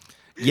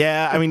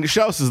 Yeah, I mean,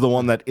 Schaus is the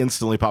one that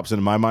instantly pops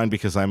into my mind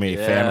because I'm a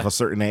fan of a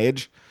certain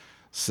age.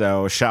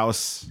 So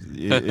Schaus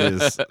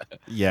is,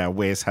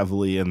 weighs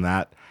heavily in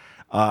that.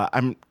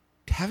 I'm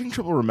having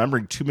trouble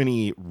remembering too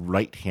many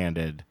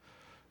right-handed,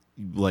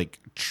 like,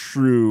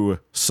 true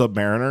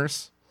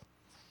Submariners.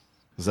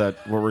 Is that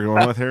what we're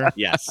going with here?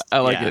 Yes. I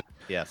like it.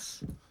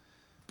 Yes.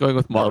 Going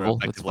with Marvel.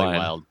 That's Effectively fine.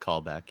 Wild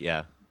callback.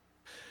 Yeah.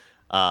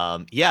 I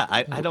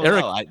don't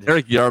Eric, know.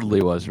 Eric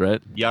Yardley was,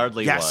 right?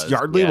 Yardley Yes, was.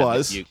 Yardley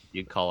was.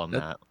 You call him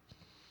that.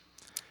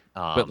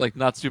 But like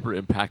not super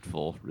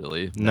impactful,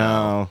 really.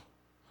 No.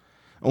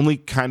 Only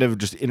kind of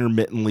just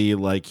intermittently,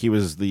 like he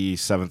was the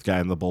seventh guy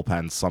in the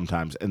bullpen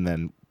sometimes, and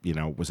then,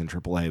 was in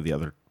AAA the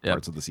other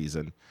parts of the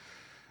season.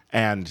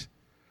 And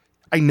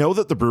I know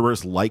that the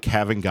Brewers like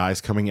having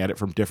guys coming at it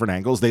from different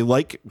angles. They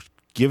like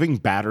giving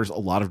batters a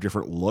lot of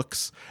different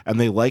looks, and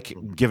they like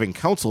giving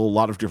Counsell a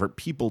lot of different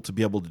people to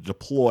be able to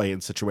deploy in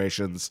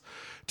situations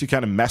to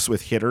kind of mess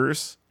with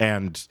hitters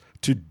and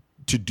to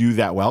do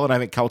that well. And I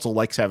think Counsell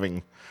likes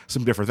having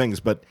some different things,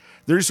 but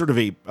there's sort of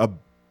a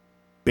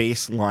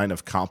baseline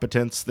of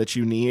competence that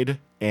you need,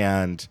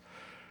 and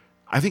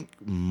I think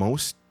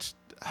most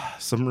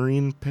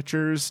submarine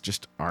pitchers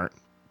just aren't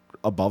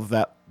above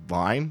that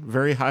line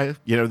very high.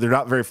 They're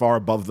not very far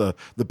above the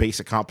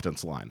basic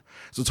competence line,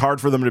 so it's hard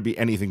for them to be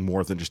anything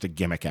more than just a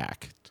gimmick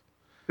act.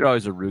 You're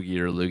always a Roogie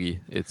or Loogie.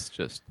 It's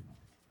just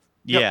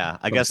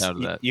I guess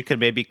down to you could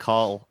maybe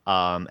call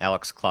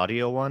Alex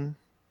Claudio one,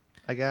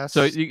 I guess.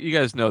 so. You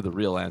guys know the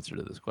real answer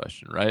to this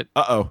question, right?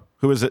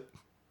 Who is it?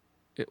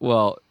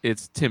 Well,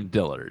 it's Tim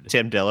Dillard.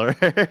 Tim Dillard.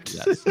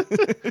 Yes.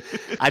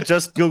 I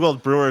just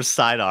Googled Brewers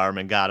sidearm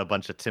and got a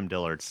bunch of Tim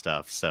Dillard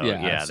stuff. So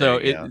So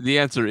there you go. the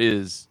answer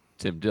is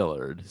Tim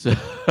Dillard. So,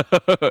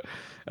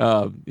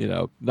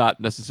 not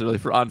necessarily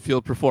for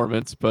on-field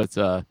performance, but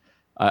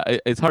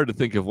it's hard to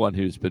think of one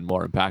who's been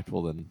more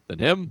impactful than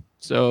him.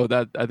 So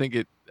that I think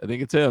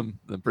it's him.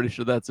 I'm pretty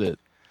sure that's it.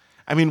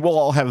 I mean, we'll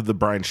all have the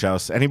Brian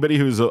Schaus. Anybody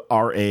who's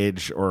our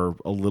age or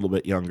a little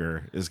bit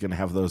younger is going to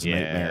have those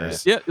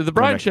nightmares. Yeah, the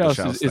Brian Schaus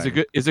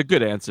Schaus is a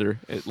good answer.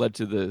 It led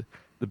to the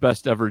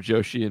best ever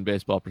Joe Sheehan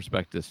Baseball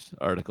Prospectus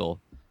article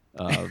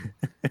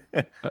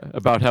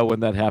about how when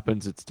that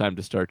happens, it's time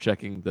to start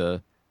checking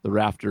the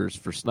rafters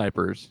for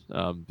snipers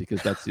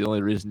because that's the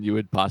only reason you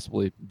would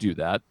possibly do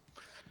that.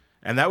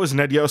 And that was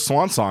Ned Yost's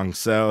swan song.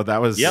 So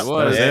that was, Yep, that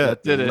was it.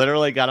 That did it.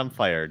 Literally got him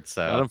fired.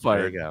 So Got him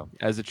fired. There you go.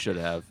 As it should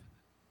have.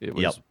 It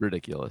was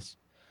ridiculous.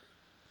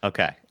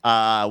 Okay.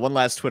 One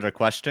last Twitter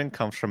question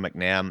comes from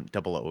McNam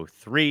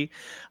 003.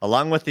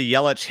 Along with the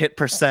Yelich hit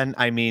percent,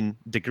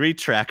 degree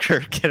tracker,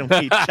 can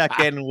we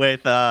check in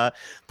with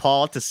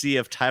Paul to see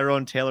if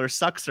Tyrone Taylor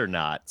sucks or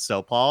not?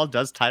 So, Paul,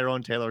 does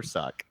Tyrone Taylor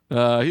suck? He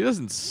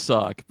doesn't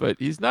suck, but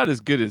he's not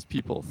as good as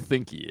people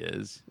think he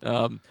is.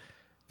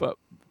 But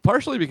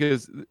partially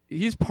because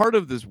he's part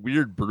of this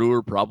weird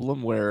Brewer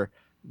problem where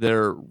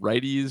their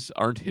righties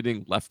aren't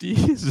hitting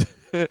lefties.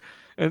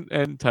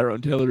 And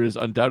Tyrone Taylor is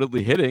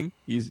undoubtedly hitting.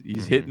 He's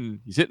hitting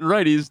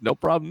righties, no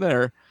problem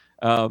there.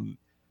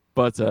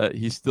 But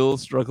he's still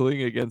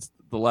struggling against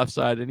the left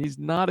side, and he's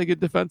not a good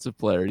defensive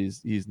player.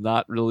 He's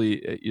not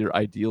really your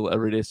ideal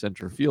everyday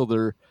center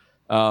fielder,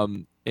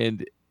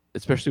 and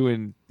especially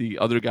when the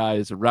other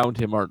guys around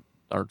him aren't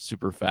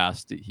super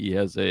fast. He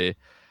has a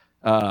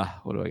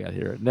what do I got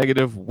here?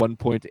 Negative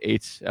 1.8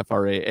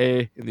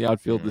 FRAA in the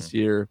outfield this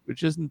year,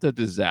 which isn't a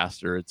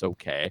disaster. It's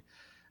okay.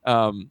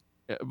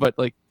 But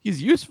like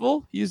he's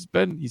useful. He's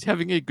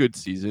having a good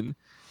season,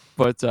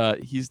 but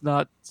he's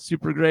not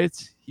super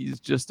great. He's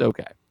just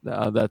okay.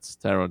 That's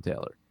Tyrone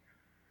Taylor.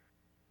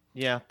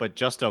 Yeah, but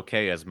just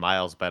okay is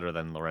miles better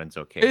than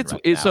Lorenzo Kane It's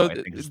right it, now, so I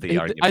think is the it,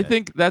 I argument.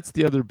 think that's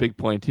the other big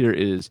point here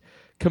is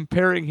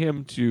comparing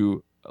him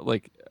to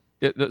like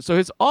so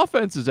his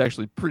offense is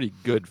actually pretty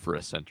good for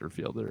a center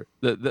fielder.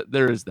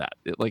 There is that.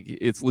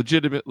 It's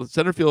legitimate.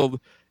 Center field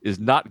is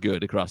not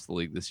good across the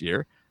league this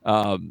year.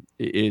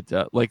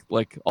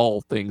 Like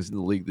all things in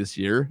the league this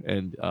year,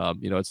 and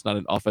it's not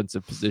an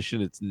offensive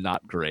position. It's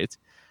not great,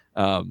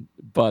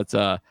 but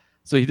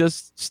so he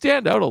does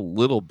stand out a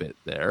little bit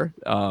there,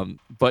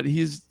 but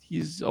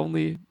he's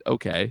only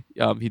okay.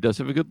 He does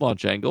have a good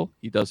launch angle.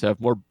 He does have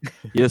more.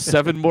 He has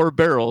 7 more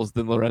barrels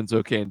than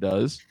Lorenzo Kane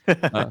does,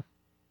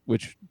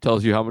 which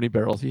tells you how many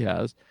barrels he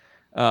has.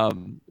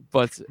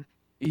 But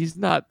he's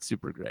not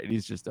super great.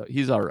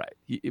 He's all right.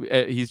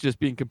 He's just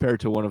being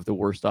compared to one of the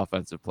worst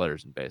offensive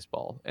players in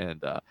baseball,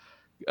 and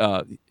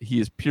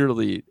he is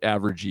purely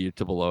averagey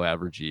to below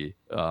averagey.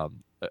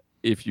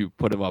 If you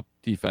put him up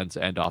defense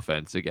and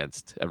offense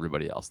against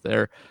everybody else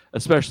there,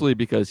 especially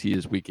because he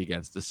is weak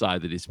against the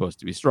side that he's supposed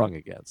to be strong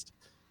against.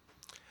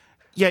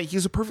 Yeah,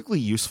 he's a perfectly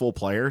useful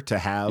player to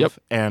have. Yep.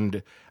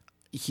 And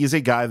he's a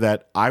guy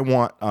that I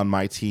want on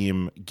my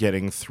team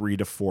getting 300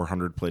 to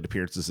 400 plate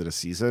appearances in a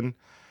season.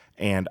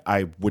 And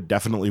I would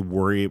definitely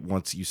worry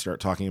once you start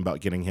talking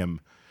about getting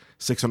him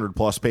 600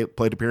 plus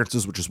plate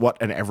appearances, which is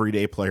what an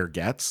everyday player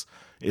gets,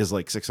 is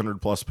like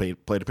 600 plus plate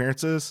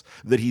appearances,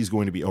 that he's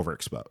going to be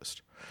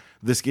overexposed.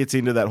 This gets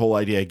into that whole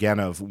idea again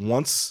of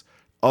once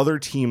other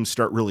teams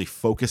start really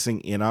focusing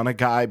in on a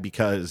guy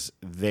because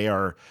they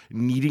are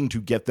needing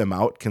to get them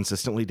out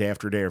consistently day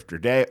after day after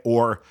day,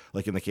 or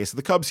like in the case of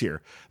the Cubs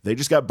here, they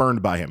just got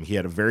burned by him. He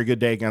had a very good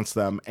day against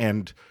them,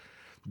 and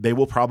they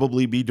will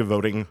probably be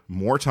devoting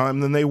more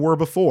time than they were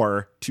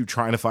before to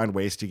trying to find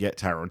ways to get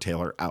Tyrone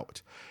Taylor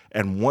out.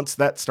 And once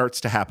that starts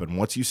to happen,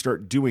 once you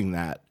start doing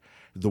that,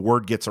 the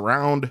word gets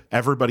around.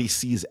 Everybody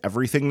sees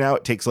everything now.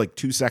 It takes like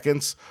 2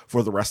 seconds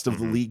for the rest of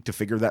the league to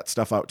figure that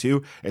stuff out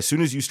too. As soon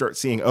as you start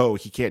seeing, oh,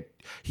 he can't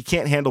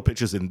handle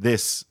pitches in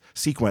this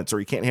sequence, or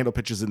he can't handle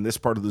pitches in this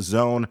part of the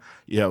zone,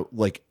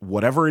 like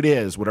whatever it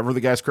is, whatever the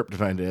guy's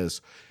kryptonite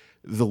is,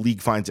 the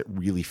league finds it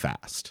really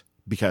fast,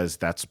 because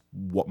that's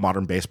what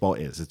modern baseball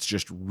is. It's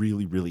just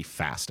really, really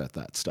fast at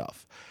that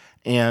stuff.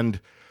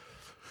 And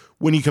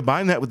when you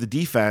combine that with the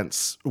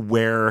defense,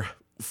 where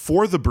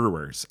for the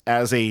Brewers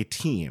as a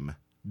team,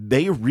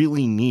 they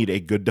really need a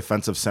good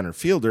defensive center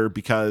fielder,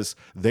 because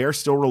they're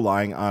still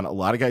relying on a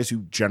lot of guys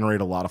who generate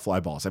a lot of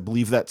fly balls. I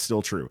believe that's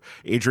still true.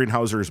 Adrian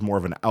Hauser is more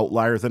of an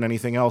outlier than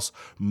anything else.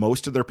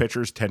 Most of their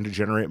pitchers tend to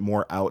generate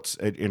more outs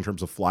in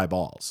terms of fly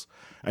balls.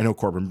 I know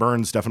Corbin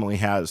Burns definitely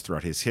has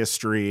throughout his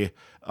history.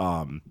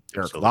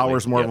 Eric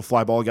Lauer's more of a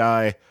fly ball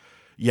guy.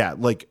 Yeah,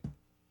 like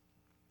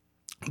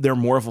they're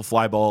more of a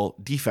fly ball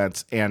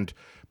defense, and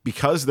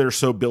because they're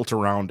so built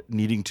around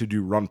needing to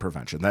do run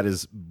prevention, that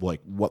is like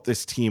what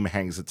this team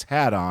hangs its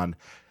hat on,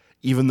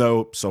 even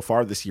though so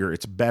far this year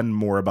it's been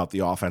more about the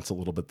offense a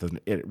little bit than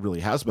it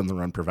really has been the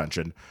run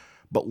prevention.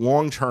 But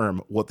long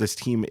term, what this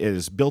team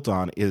is built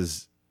on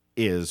is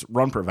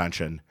run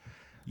prevention.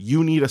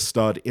 You need a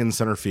stud in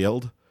center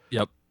field,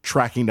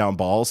 tracking down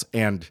balls,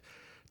 and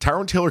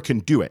Tyrone Taylor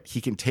can do it.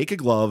 He can take a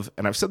glove,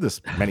 and I've said this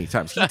many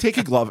times, he can take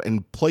a glove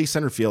and play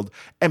center field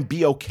and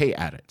be okay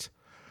at it.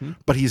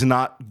 But he's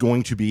not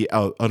going to be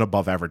an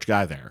above average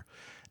guy there.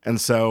 And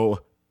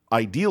so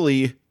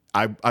ideally,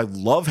 I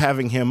love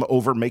having him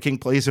over making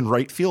plays in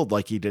right field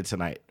like he did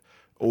tonight,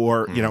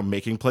 or,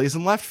 making plays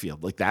in left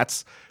field. Like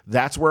that's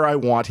where I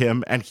want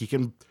him. And he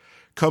can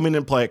come in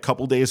and play a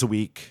couple days a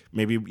week,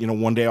 maybe,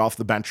 one day off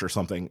the bench or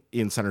something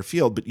in center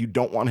field, but you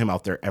don't want him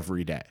out there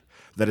every day.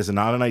 That is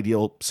not an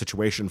ideal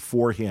situation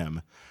for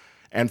him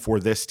and for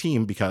this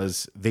team,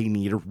 because they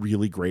need a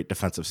really great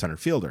defensive center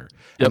fielder.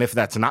 Yep. And if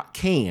that's not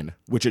Kane,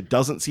 which it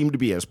doesn't seem to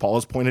be, as Paul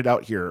has pointed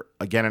out here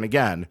again and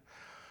again,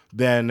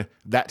 then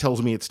that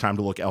tells me it's time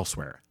to look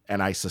elsewhere.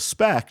 And I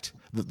suspect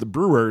that the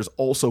Brewers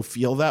also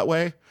feel that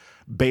way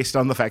based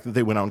on the fact that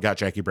they went out and got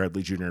Jackie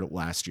Bradley Jr.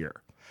 last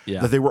year. Yeah.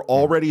 That they were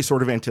already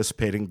sort of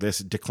anticipating this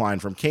decline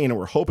from Kane, and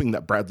were hoping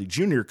that Bradley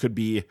Jr. could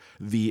be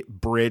the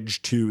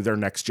bridge to their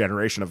next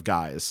generation of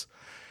guys.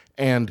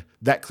 And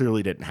that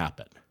clearly didn't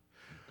happen.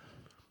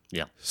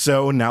 Yeah.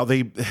 So now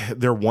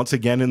they're once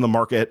again in the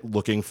market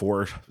looking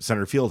for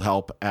center field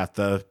help at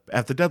the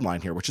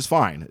deadline here, which is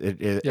fine.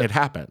 It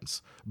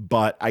happens.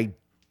 But I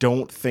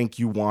don't think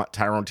you want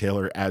Tyrone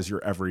Taylor as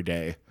your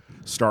everyday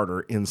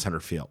starter in center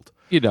field.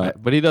 You don't,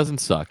 but he doesn't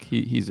suck.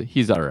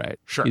 He's all right.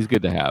 Sure. He's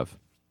good to have.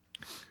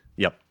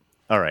 Yep.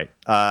 All right.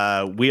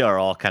 We are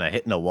all kind of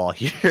hitting a wall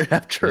here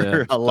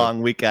after a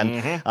long weekend.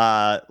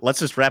 Mm-hmm. Let's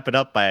just wrap it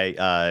up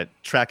by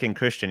tracking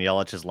Christian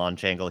Yelich's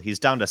launch angle. He's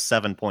down to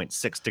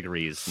 7.6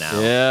 degrees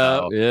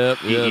now.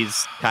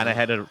 He's kind of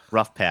had a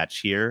rough patch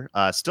here.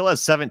 Still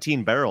has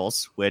 17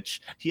 barrels,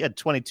 which he had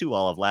 22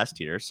 all of last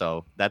year.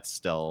 So that's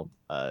still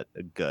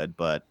good.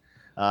 But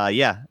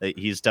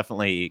he's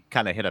definitely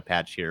kind of hit a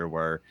patch here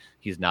where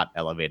he's not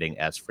elevating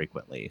as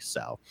frequently.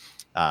 So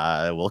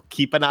we'll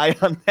keep an eye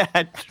on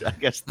that, I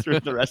guess, through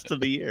the rest of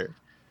the year.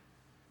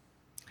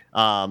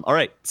 All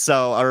right.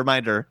 So a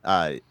reminder,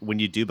 when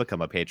you do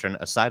become a patron,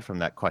 aside from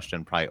that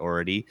question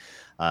priority,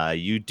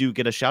 you do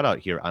get a shout out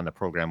here on the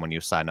program when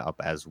you sign up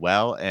as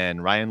well.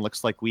 And Ryan,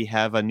 looks like we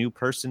have a new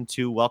person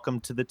to welcome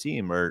to the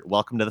team, or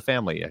welcome to the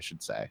family, I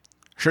should say.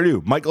 Sure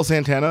do. Michael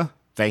Santana,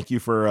 thank you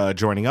for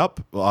joining up.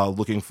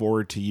 Looking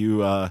forward to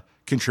you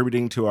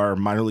contributing to our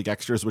minor league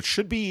extras, which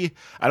should be,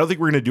 I don't think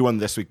we're going to do one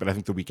this week, but I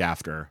think the week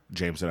after,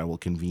 James and I will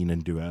convene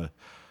and do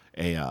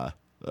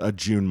a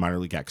June minor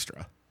league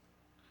extra.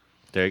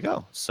 There you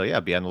go. So yeah,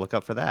 be on the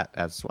lookout for that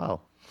as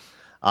well.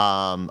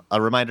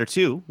 A reminder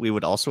too, we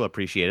would also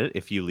appreciate it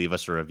if you leave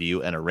us a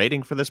review and a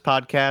rating for this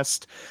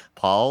podcast.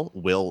 Paul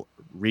will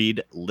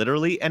read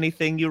literally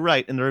anything you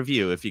write in the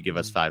review if you give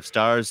us 5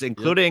 stars,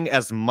 including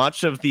as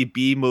much of the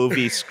B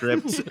movie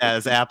script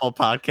as Apple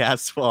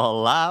Podcasts will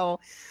allow.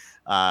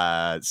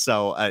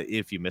 So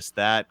if you missed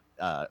that,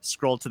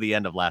 scroll to the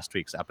end of last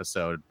week's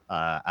episode,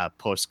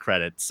 post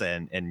credits,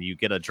 and you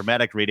get a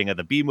dramatic reading of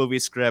the B movie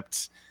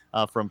script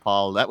from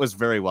Paul. That was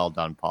very well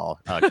done, Paul.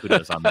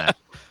 Kudos on that.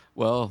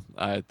 Well,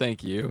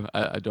 thank you.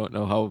 I don't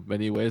know how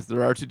many ways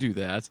there are to do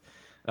that.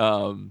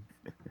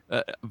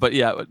 But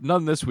yeah,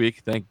 none this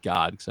week, thank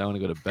God, because I want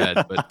to go to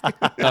bed.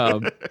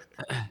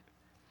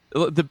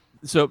 But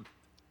so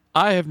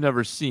I have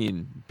never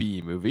seen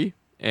B movie,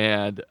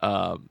 and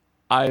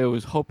I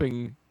was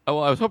hoping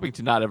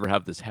to not ever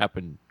have this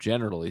happen,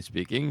 generally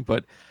speaking.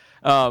 But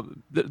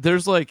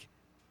there's like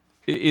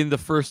in the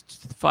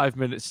first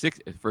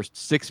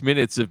 6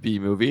 minutes of B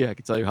movie, I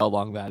can tell you how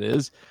long that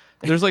is.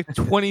 There's like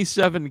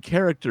 27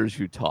 characters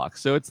who talk,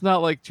 so it's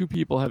not like two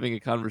people having a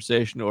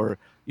conversation or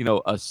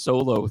a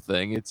solo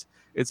thing.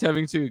 It's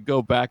having to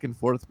go back and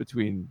forth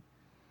between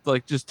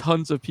like just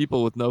tons of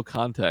people with no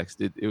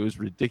context. It was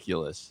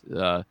ridiculous.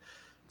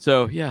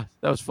 So yeah,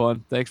 that was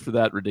fun. Thanks for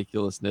that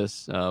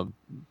ridiculousness.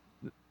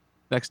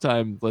 Next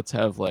time, let's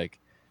have like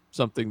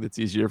something that's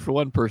easier for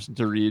one person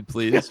to read,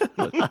 please.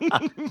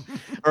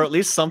 Or at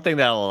least something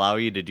that'll allow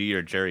you to do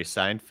your Jerry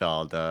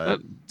Seinfeld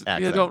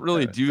accent. Yeah, don't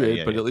really do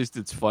it, but at least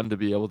it's fun to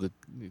be able to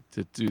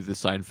do the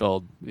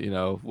Seinfeld.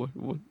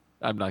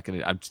 I'm not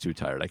gonna. I'm too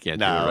tired. I can't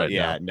do it right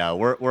now. No,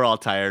 we're all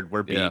tired.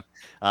 We're beat.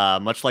 Yeah.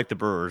 Much like the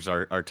Brewers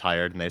are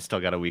tired, and they still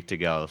got a week to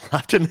go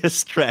left in this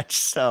stretch.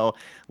 So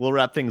we'll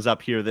wrap things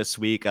up here this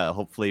week.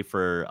 Hopefully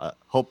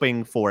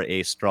hoping for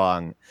a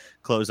strong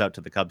closeout to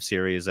the Cubs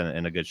series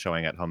and a good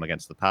showing at home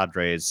against the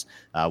Padres.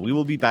 We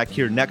will be back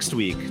here next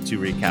week to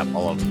recap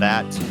all of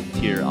that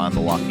here on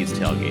Milwaukee's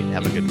Tailgate.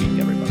 Have a good week,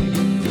 everybody.